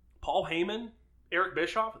Paul Heyman, Eric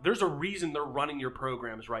Bischoff, there's a reason they're running your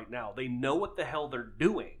programs right now. They know what the hell they're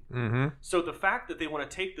doing. Mm-hmm. So the fact that they want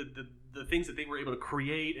to take the things that they were able to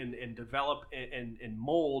create and develop and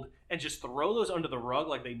mold and just throw those under the rug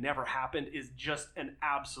like they never happened is just an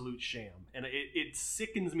absolute sham. And it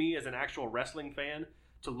sickens me as an actual wrestling fan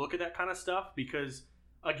to look at that kind of stuff because,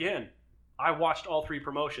 again, I watched all three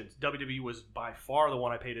promotions. WWE was by far the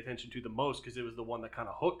one I paid attention to the most because it was the one that kind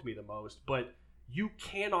of hooked me the most. But you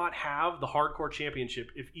cannot have the Hardcore Championship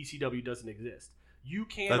if ECW doesn't exist. You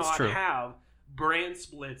cannot have brand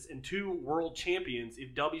splits and 2 world champions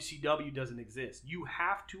if WCW doesn't exist. You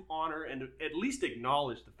have to honor and at least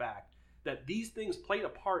acknowledge the fact that these things played a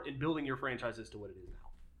part in building your franchise as to what it is now.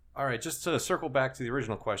 All right, just to circle back to the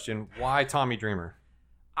original question, why Tommy Dreamer?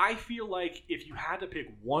 I feel like if you had to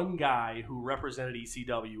pick one guy who represented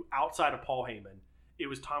ECW outside of Paul Heyman, it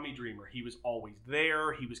was Tommy Dreamer. He was always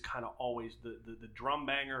there. He was kind of always the drum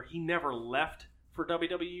banger. He never left for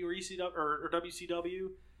WWE or ECW or WCW,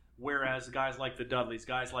 whereas guys like the Dudleys,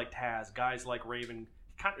 guys like Taz, guys like Raven,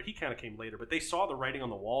 he kind of came later, but they saw the writing on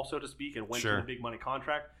the wall, so to speak, and went to the big money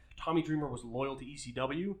contract. Tommy Dreamer was loyal to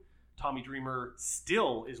ECW. Tommy Dreamer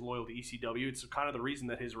still is loyal to ECW. It's kind of the reason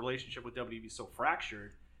that his relationship with WWE is so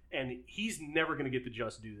fractured, and he's never going to get the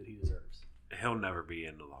just due that he deserves. He'll never be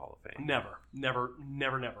into the Hall of Fame. Never.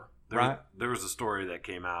 There was a story that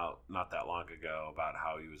came out not that long ago about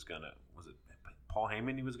how he was going to, was it Paul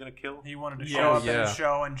Heyman he was going to kill? He wanted to show up at his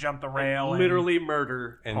show and jump the rail. And literally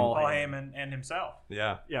murder Paul Heyman and himself.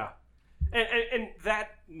 Yeah. Yeah. And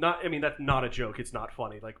that's not a joke. It's not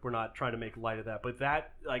funny. Like, we're not trying to make light of that. But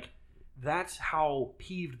that's how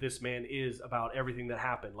peeved this man is about everything that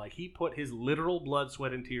happened. Like, he put his literal blood,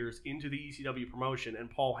 sweat, and tears into the ECW promotion,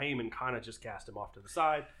 and Paul Heyman kind of just cast him off to the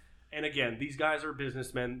side. And again, these guys are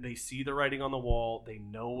businessmen. They see the writing on the wall. They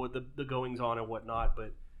know what the goings on and whatnot.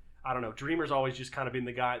 But I don't know. Dreamer's always just kind of been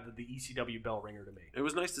the guy, the ECW bell ringer to me. It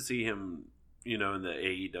was nice to see him, in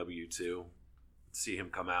the AEW too. See him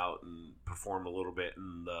come out and perform a little bit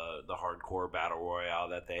in the hardcore battle royale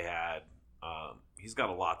that they had. He's got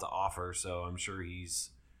a lot to offer, so I'm sure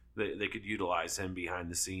they could utilize him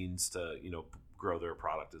behind the scenes to grow their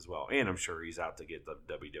product as well. And I'm sure he's out to get the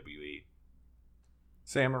WWE.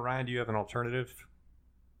 Sam or Ryan, do you have an alternative?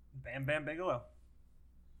 Bam Bam Bigelow.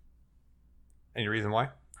 Any reason why?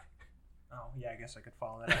 Oh yeah, I guess I could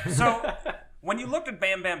follow that up. So when you looked at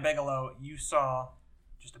Bam Bam Bigelow, you saw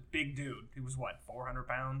just a big dude. He was 400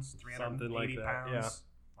 pounds, 380 pounds, yeah.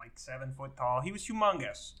 like 7 foot tall. He was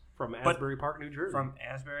humongous. From Asbury Park, New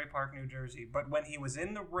Jersey. But when he was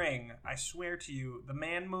in the ring, I swear to you, the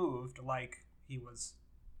man moved like he was,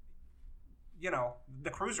 the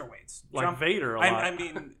cruiserweights. Like Vader a lot. I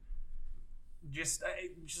mean, just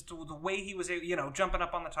the way he was, jumping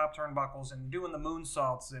up on the top turnbuckles and doing the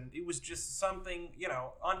moonsaults. And it was just something,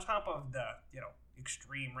 on top of the,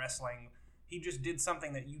 extreme wrestling, he just did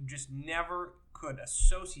something that you just never could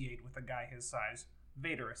associate with a guy his size.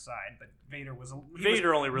 Vader aside, but Vader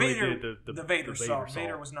did the Vader salt.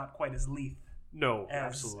 Vader was not quite as lethal. No,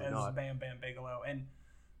 absolutely as not. Bam Bam Bigelow, and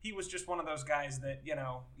he was just one of those guys that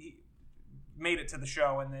he made it to the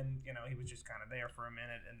show, and then he was just kind of there for a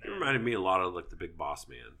minute. And then, it reminded me a lot of like the Big Boss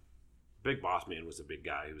Man. Big Boss Man was a big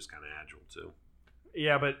guy. He was kind of agile too.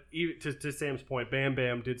 Yeah, but to Sam's point, Bam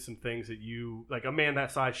Bam did some things that you, like a man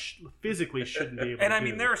that size physically shouldn't be able to do. And I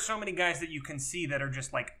mean, there are so many guys that you can see that are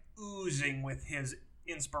just like oozing with his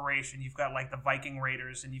inspiration. You've got like the Viking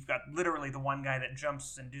Raiders, and you've got literally the one guy that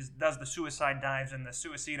jumps and does the suicide dives and the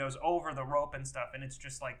suicidos over the rope and stuff, and it's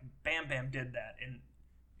just like Bam Bam did that, and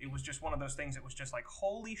it was just one of those things that was just like,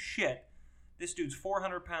 holy shit, this dude's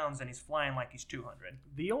 400 pounds and he's flying like he's 200.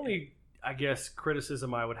 The only, I guess,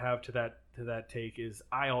 criticism I would have to that take is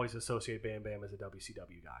I always associate Bam Bam as a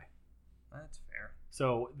WCW guy. That's fair.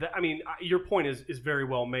 So, your point is very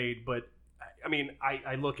well made, but I mean,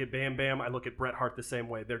 I look at Bam Bam, I look at Bret Hart the same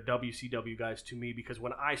way. They're WCW guys to me because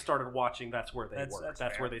when I started watching, that's where they were.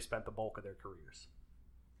 That's where they spent the bulk of their careers.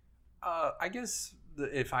 I guess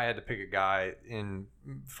if I had to pick a guy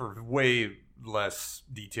for way less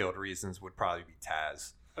detailed reasons, would probably be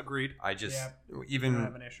Taz. Agreed. I just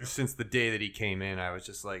even since the day that he came in, I was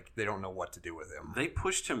just like, they don't know what to do with him. They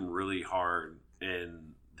pushed him really hard,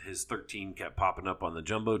 and his 13 kept popping up on the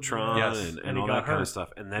jumbotron and all that kind of stuff.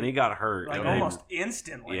 And then he got hurt, like almost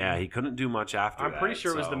instantly. Yeah, he couldn't do much after. I'm pretty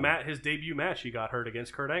sure it was his debut match. He got hurt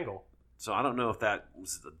against Kurt Angle. So I don't know if that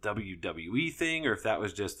was the WWE thing or if that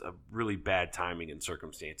was just a really bad timing and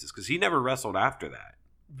circumstances, because he never wrestled after that.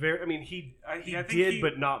 He did,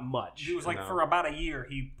 but not much. It was like for about a year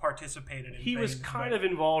he participated. He was kind of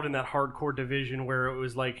involved in that hardcore division where it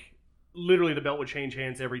was like literally the belt would change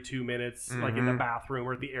hands every 2 minutes, like in the bathroom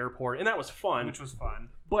or at the airport, and that was fun. Which was fun.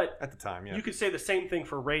 But at the time, you could say the same thing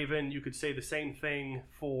for Raven. You could say the same thing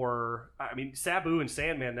for, I mean, Sabu and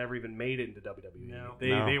Sandman never even made it into WWE. No.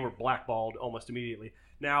 They were blackballed almost immediately.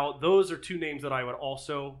 Now, those are two names that I would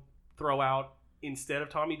also throw out instead of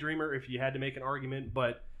Tommy Dreamer if you had to make an argument.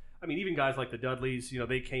 But I mean, even guys like the Dudleys,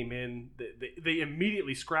 they came in, they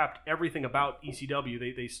immediately scrapped everything about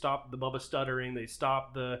ECW. They stopped the Bubba stuttering. They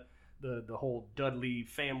stopped the whole Dudley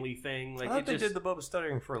family thing. Like, I thought they did the Bubba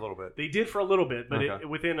stuttering for a little bit. They did for a little bit, but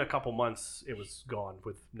within a couple months, it was gone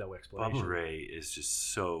with no explanation. Bubba Ray is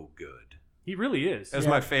just so good. He really is. That's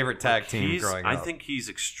my favorite tag team growing up. I think he's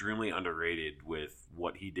extremely underrated with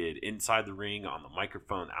what he did inside the ring, on the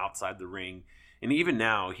microphone, outside the ring. And even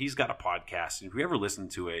now, he's got a podcast. And if you ever listen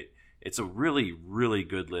to it, it's a really, really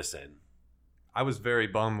good listen. I was very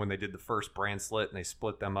bummed when they did the first brand split and they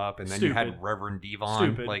split them up, and then you had Reverend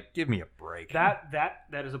Devon. Like, give me a break. That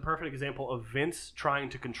is a perfect example of Vince trying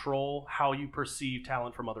to control how you perceive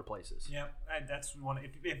talent from other places. Yeah, that's one.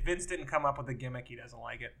 If Vince didn't come up with a gimmick, he doesn't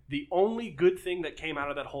like it. The only good thing that came out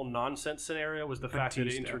of that whole nonsense scenario was the fact that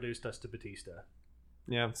it introduced us to Batista.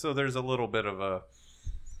 Yeah, so there's a little bit of a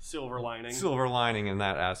silver lining in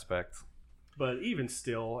that aspect. But even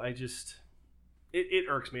still, I just... It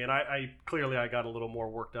irks me, and I clearly got a little more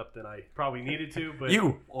worked up than I probably needed to. But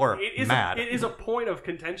mad. It is a point of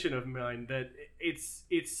contention of mine that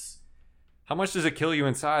it's. How much does it kill you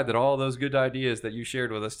inside that all those good ideas that you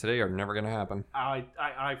shared with us today are never going to happen?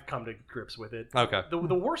 I've come to grips with it. Okay. The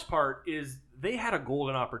worst part is they had a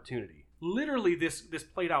golden opportunity. Literally, this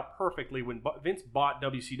played out perfectly when Vince bought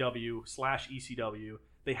WCW/ECW.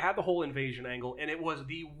 They had the whole invasion angle, and it was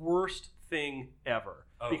the worst thing ever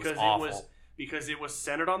because it was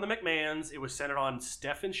centered on the McMahons. It was centered on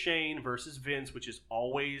Steph and Shane versus Vince, which is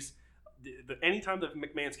always anytime the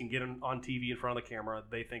McMahons can get on TV in front of the camera,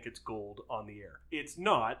 they think it's gold on the air. It's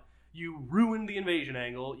not. You ruined the invasion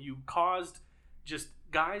angle. You caused just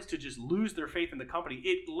guys to just lose their faith in the company.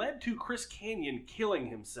 It led to Chris Kanyon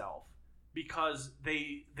killing himself because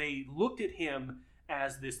they looked at him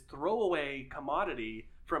as this throwaway commodity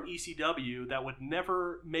from ECW that would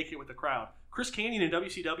never make it with the crowd. Chris Kanyon in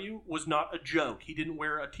WCW was not a joke. He didn't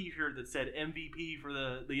wear a t-shirt that said MVP for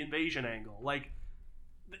the invasion angle. Like,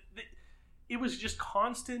 it was just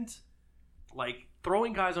constant, like,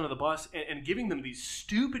 throwing guys under the bus and giving them these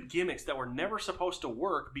stupid gimmicks that were never supposed to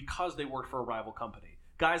work because they worked for a rival company.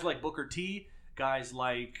 Guys like Booker T, guys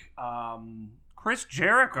like Chris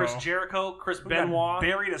Jericho, Chris Benoit.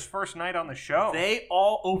 Buried his first night on the show. They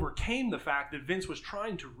all overcame the fact that Vince was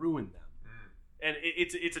trying to ruin them. And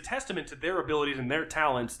it's a testament to their abilities and their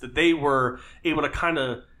talents that they were able to kind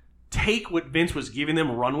of take what Vince was giving them,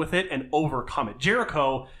 run with it, and overcome it.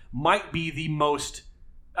 Jericho might be the most...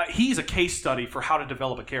 he's a case study for how to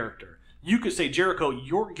develop a character. You could say, Jericho,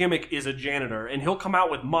 your gimmick is a janitor, and he'll come out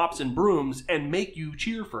with mops and brooms and make you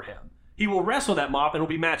cheer for him. He will wrestle that mop, and it'll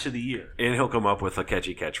be match of the year. And he'll come up with a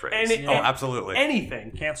catchy catchphrase. Absolutely. Anything.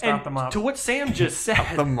 Can't stop the mop. To what Sam just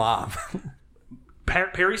said... the mop.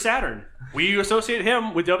 Perry Saturn. We associate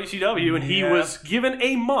him with WCW, and he was given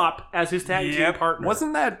a mop as his tag team partner.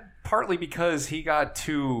 Wasn't that partly because he got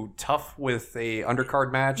too tough with a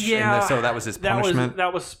undercard match? Yeah. And so that was his punishment?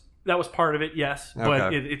 That was part of it, yes. Okay.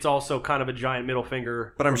 But it's also kind of a giant middle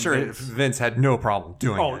finger. But I'm sure Vince had no problem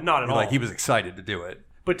doing it. Oh, not at all. Like, he was excited to do it.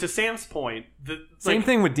 But to Sam's point... Same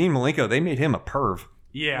thing with Dean Malenko. They made him a perv.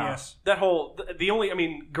 Yeah. Yes. That whole...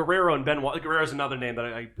 Guerrero and Benoit... Guerrero's another name that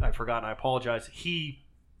I forgot, and I apologize. He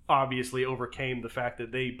obviously overcame the fact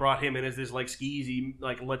that they brought him in as this, like, skeezy,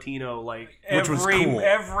 like, Latino, like... Which was cool.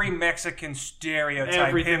 Every Mexican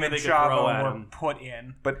stereotype him and Chavo were put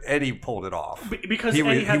in. But Eddie pulled it off. Because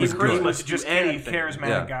Eddie had the charisma to just do anything.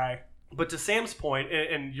 Charismatic guy. But to Sam's point,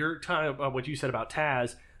 and your kind of what you said about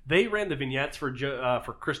Taz... They ran the vignettes for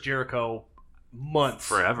Chris Jericho months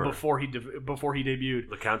forever before he debuted.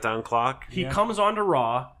 The countdown clock. He comes onto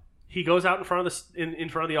Raw. He goes out in front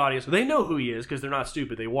of the audience. They know who he is because they're not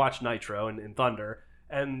stupid. They watch Nitro and Thunder,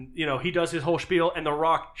 and he does his whole spiel. And The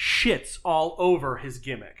Rock shits all over his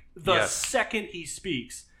gimmick. The second he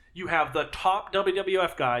speaks, you have the top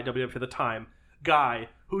WWF guy, WWF at the time guy,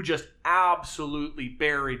 who just absolutely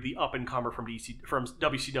buried the up and comer from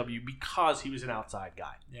WCW because he was an outside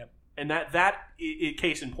guy. Yep. And that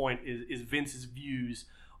case in point is Vince's views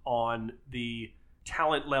on the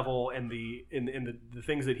talent level and the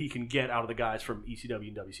things that he can get out of the guys from ECW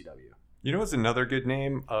and WCW. You know what's another good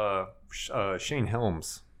name? Shane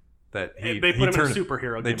Helms. That they put him in a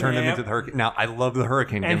superhero. They turned him into the Hurricane. Now I love the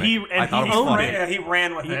Hurricane and gimmick. I thought it was funny. He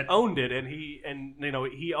ran with it. He owned it, and he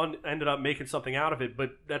ended up making something out of it.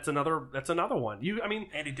 But that's another one.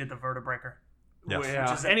 And he did the Vertebreaker. Yes.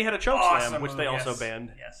 Yeah. And he had a choke slam, which they also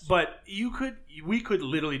banned. Yes. But we could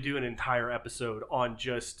literally do an entire episode on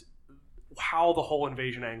just how the whole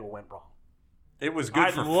invasion angle went wrong. It was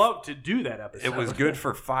good. I'd love to do that episode. It was good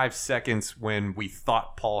for 5 seconds when we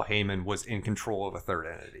thought Paul Heyman was in control of a third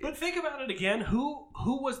entity. But think about it again. Who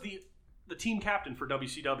was the team captain for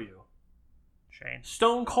WCW? Shane.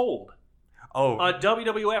 Stone Cold. Oh, a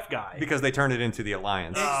WWF guy. Because they turned it into the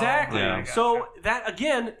Alliance. Exactly. Yeah. So that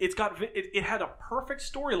again, it had a perfect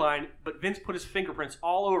storyline, but Vince put his fingerprints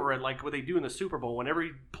all over it, like what they do in the Super Bowl. When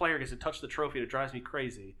every player gets to touch the trophy, it drives me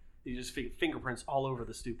crazy. He just fingerprints all over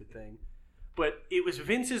the stupid thing. But it was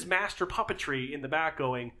Vince's master puppetry in the back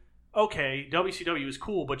going, okay, WCW is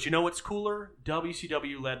cool, but you know what's cooler?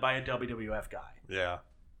 WCW led by a WWF guy. Yeah.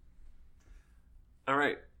 All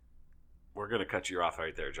right. We're going to cut you off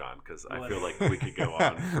right there, John, because I feel like we could go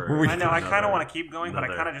on for I know. I kind of want to keep going, but I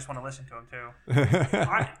kind of just want to listen to him,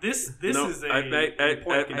 too. This is a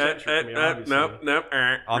point of contention for me, obviously. Nope.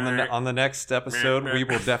 On the next episode, we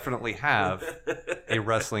will definitely have a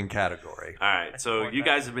wrestling category. All right. So you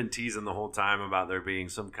guys have been teasing the whole time about there being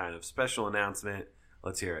some kind of special announcement.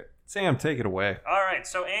 Let's hear it. Sam, take it away. All right.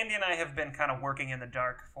 So Andy and I have been kind of working in the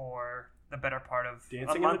dark for the better part of Dancing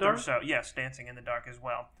a month in the dark? or so. Yes, Dancing in the Dark as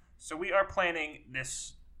well. So we are planning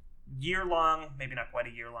this year-long, maybe not quite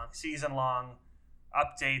a year-long, season-long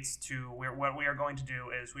updates to what we are going to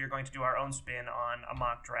do is we are going to do our own spin on a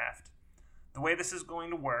mock draft. The way this is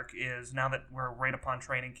going to work is now that we're right upon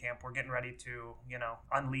training camp, we're getting ready to,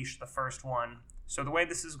 unleash the first one. So the way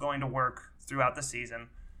this is going to work throughout the season,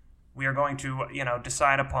 we are going to,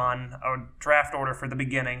 decide upon a draft order for the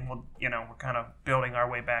beginning. We're kind of building our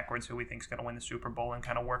way backwards, who we think is going to win the Super Bowl, and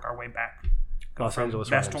kind of work our way back. Los Angeles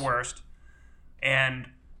best Rams. to worst. And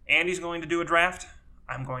Andy's going to do a draft.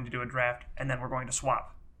 I'm going to do a draft. And then we're going to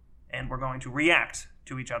swap. And we're going to react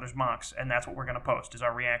to each other's mocks. And that's what we're going to post, is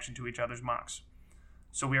our reaction to each other's mocks.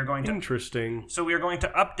 So we are going to... Interesting. So we are going to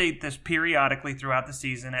update this periodically throughout the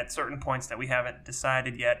season at certain points that we haven't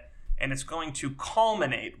decided yet. And it's going to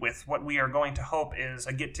culminate with what we are going to hope is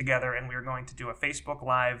a get-together. And we are going to do a Facebook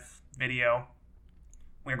Live video.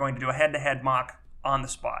 We are going to do a head-to-head mock on the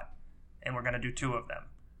spot. And we're going to do 2 of them.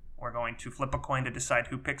 We're going to flip a coin to decide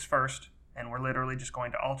who picks first, and we're literally just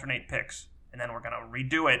going to alternate picks, and then we're going to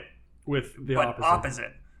redo it with the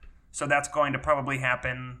opposite. So that's going to probably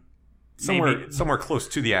happen somewhere close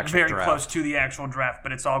to the actual draft. Very close to the actual draft,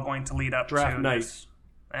 but it's all going to lead up draft to night. This.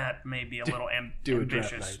 That may be a little do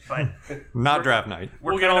ambitious, but not draft night.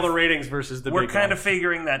 We'll get all the ratings versus the big We're kind guys. of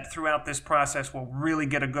figuring that throughout this process, we'll really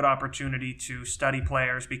get a good opportunity to study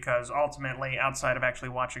players, because ultimately, outside of actually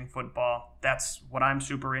watching football, that's what I'm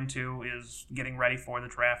super into, is getting ready for the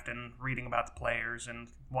draft and reading about the players and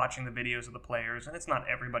watching the videos of the players. And it's not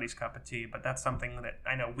everybody's cup of tea, but that's something that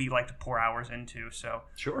I know we like to pour hours into. So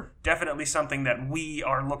sure, definitely something that we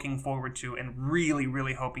are looking forward to and really,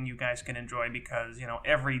 really hoping you guys can enjoy, because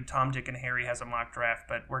every Tom, Dick, and Harry has a mock draft,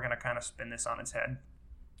 but we're going to kind of spin this on its head.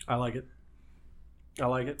 I like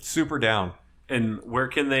it. Super down. And where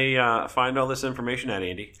can they find all this information at,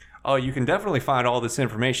 Andy? Oh, you can definitely find all this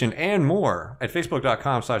information and more at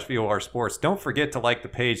facebook.com/VoR Sports. Don't forget to like the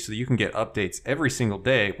page so that you can get updates every single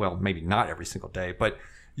day. Well, maybe not every single day, but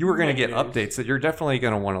you are going to get updates that you're definitely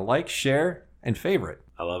going to want to like, share, and favorite.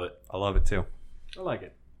 I love it. I love it too. I like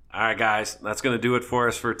it. All right, guys, that's going to do it for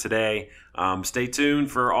us for today. Stay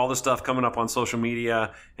tuned for all the stuff coming up on social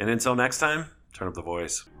media. And until next time, turn up the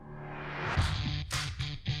voice.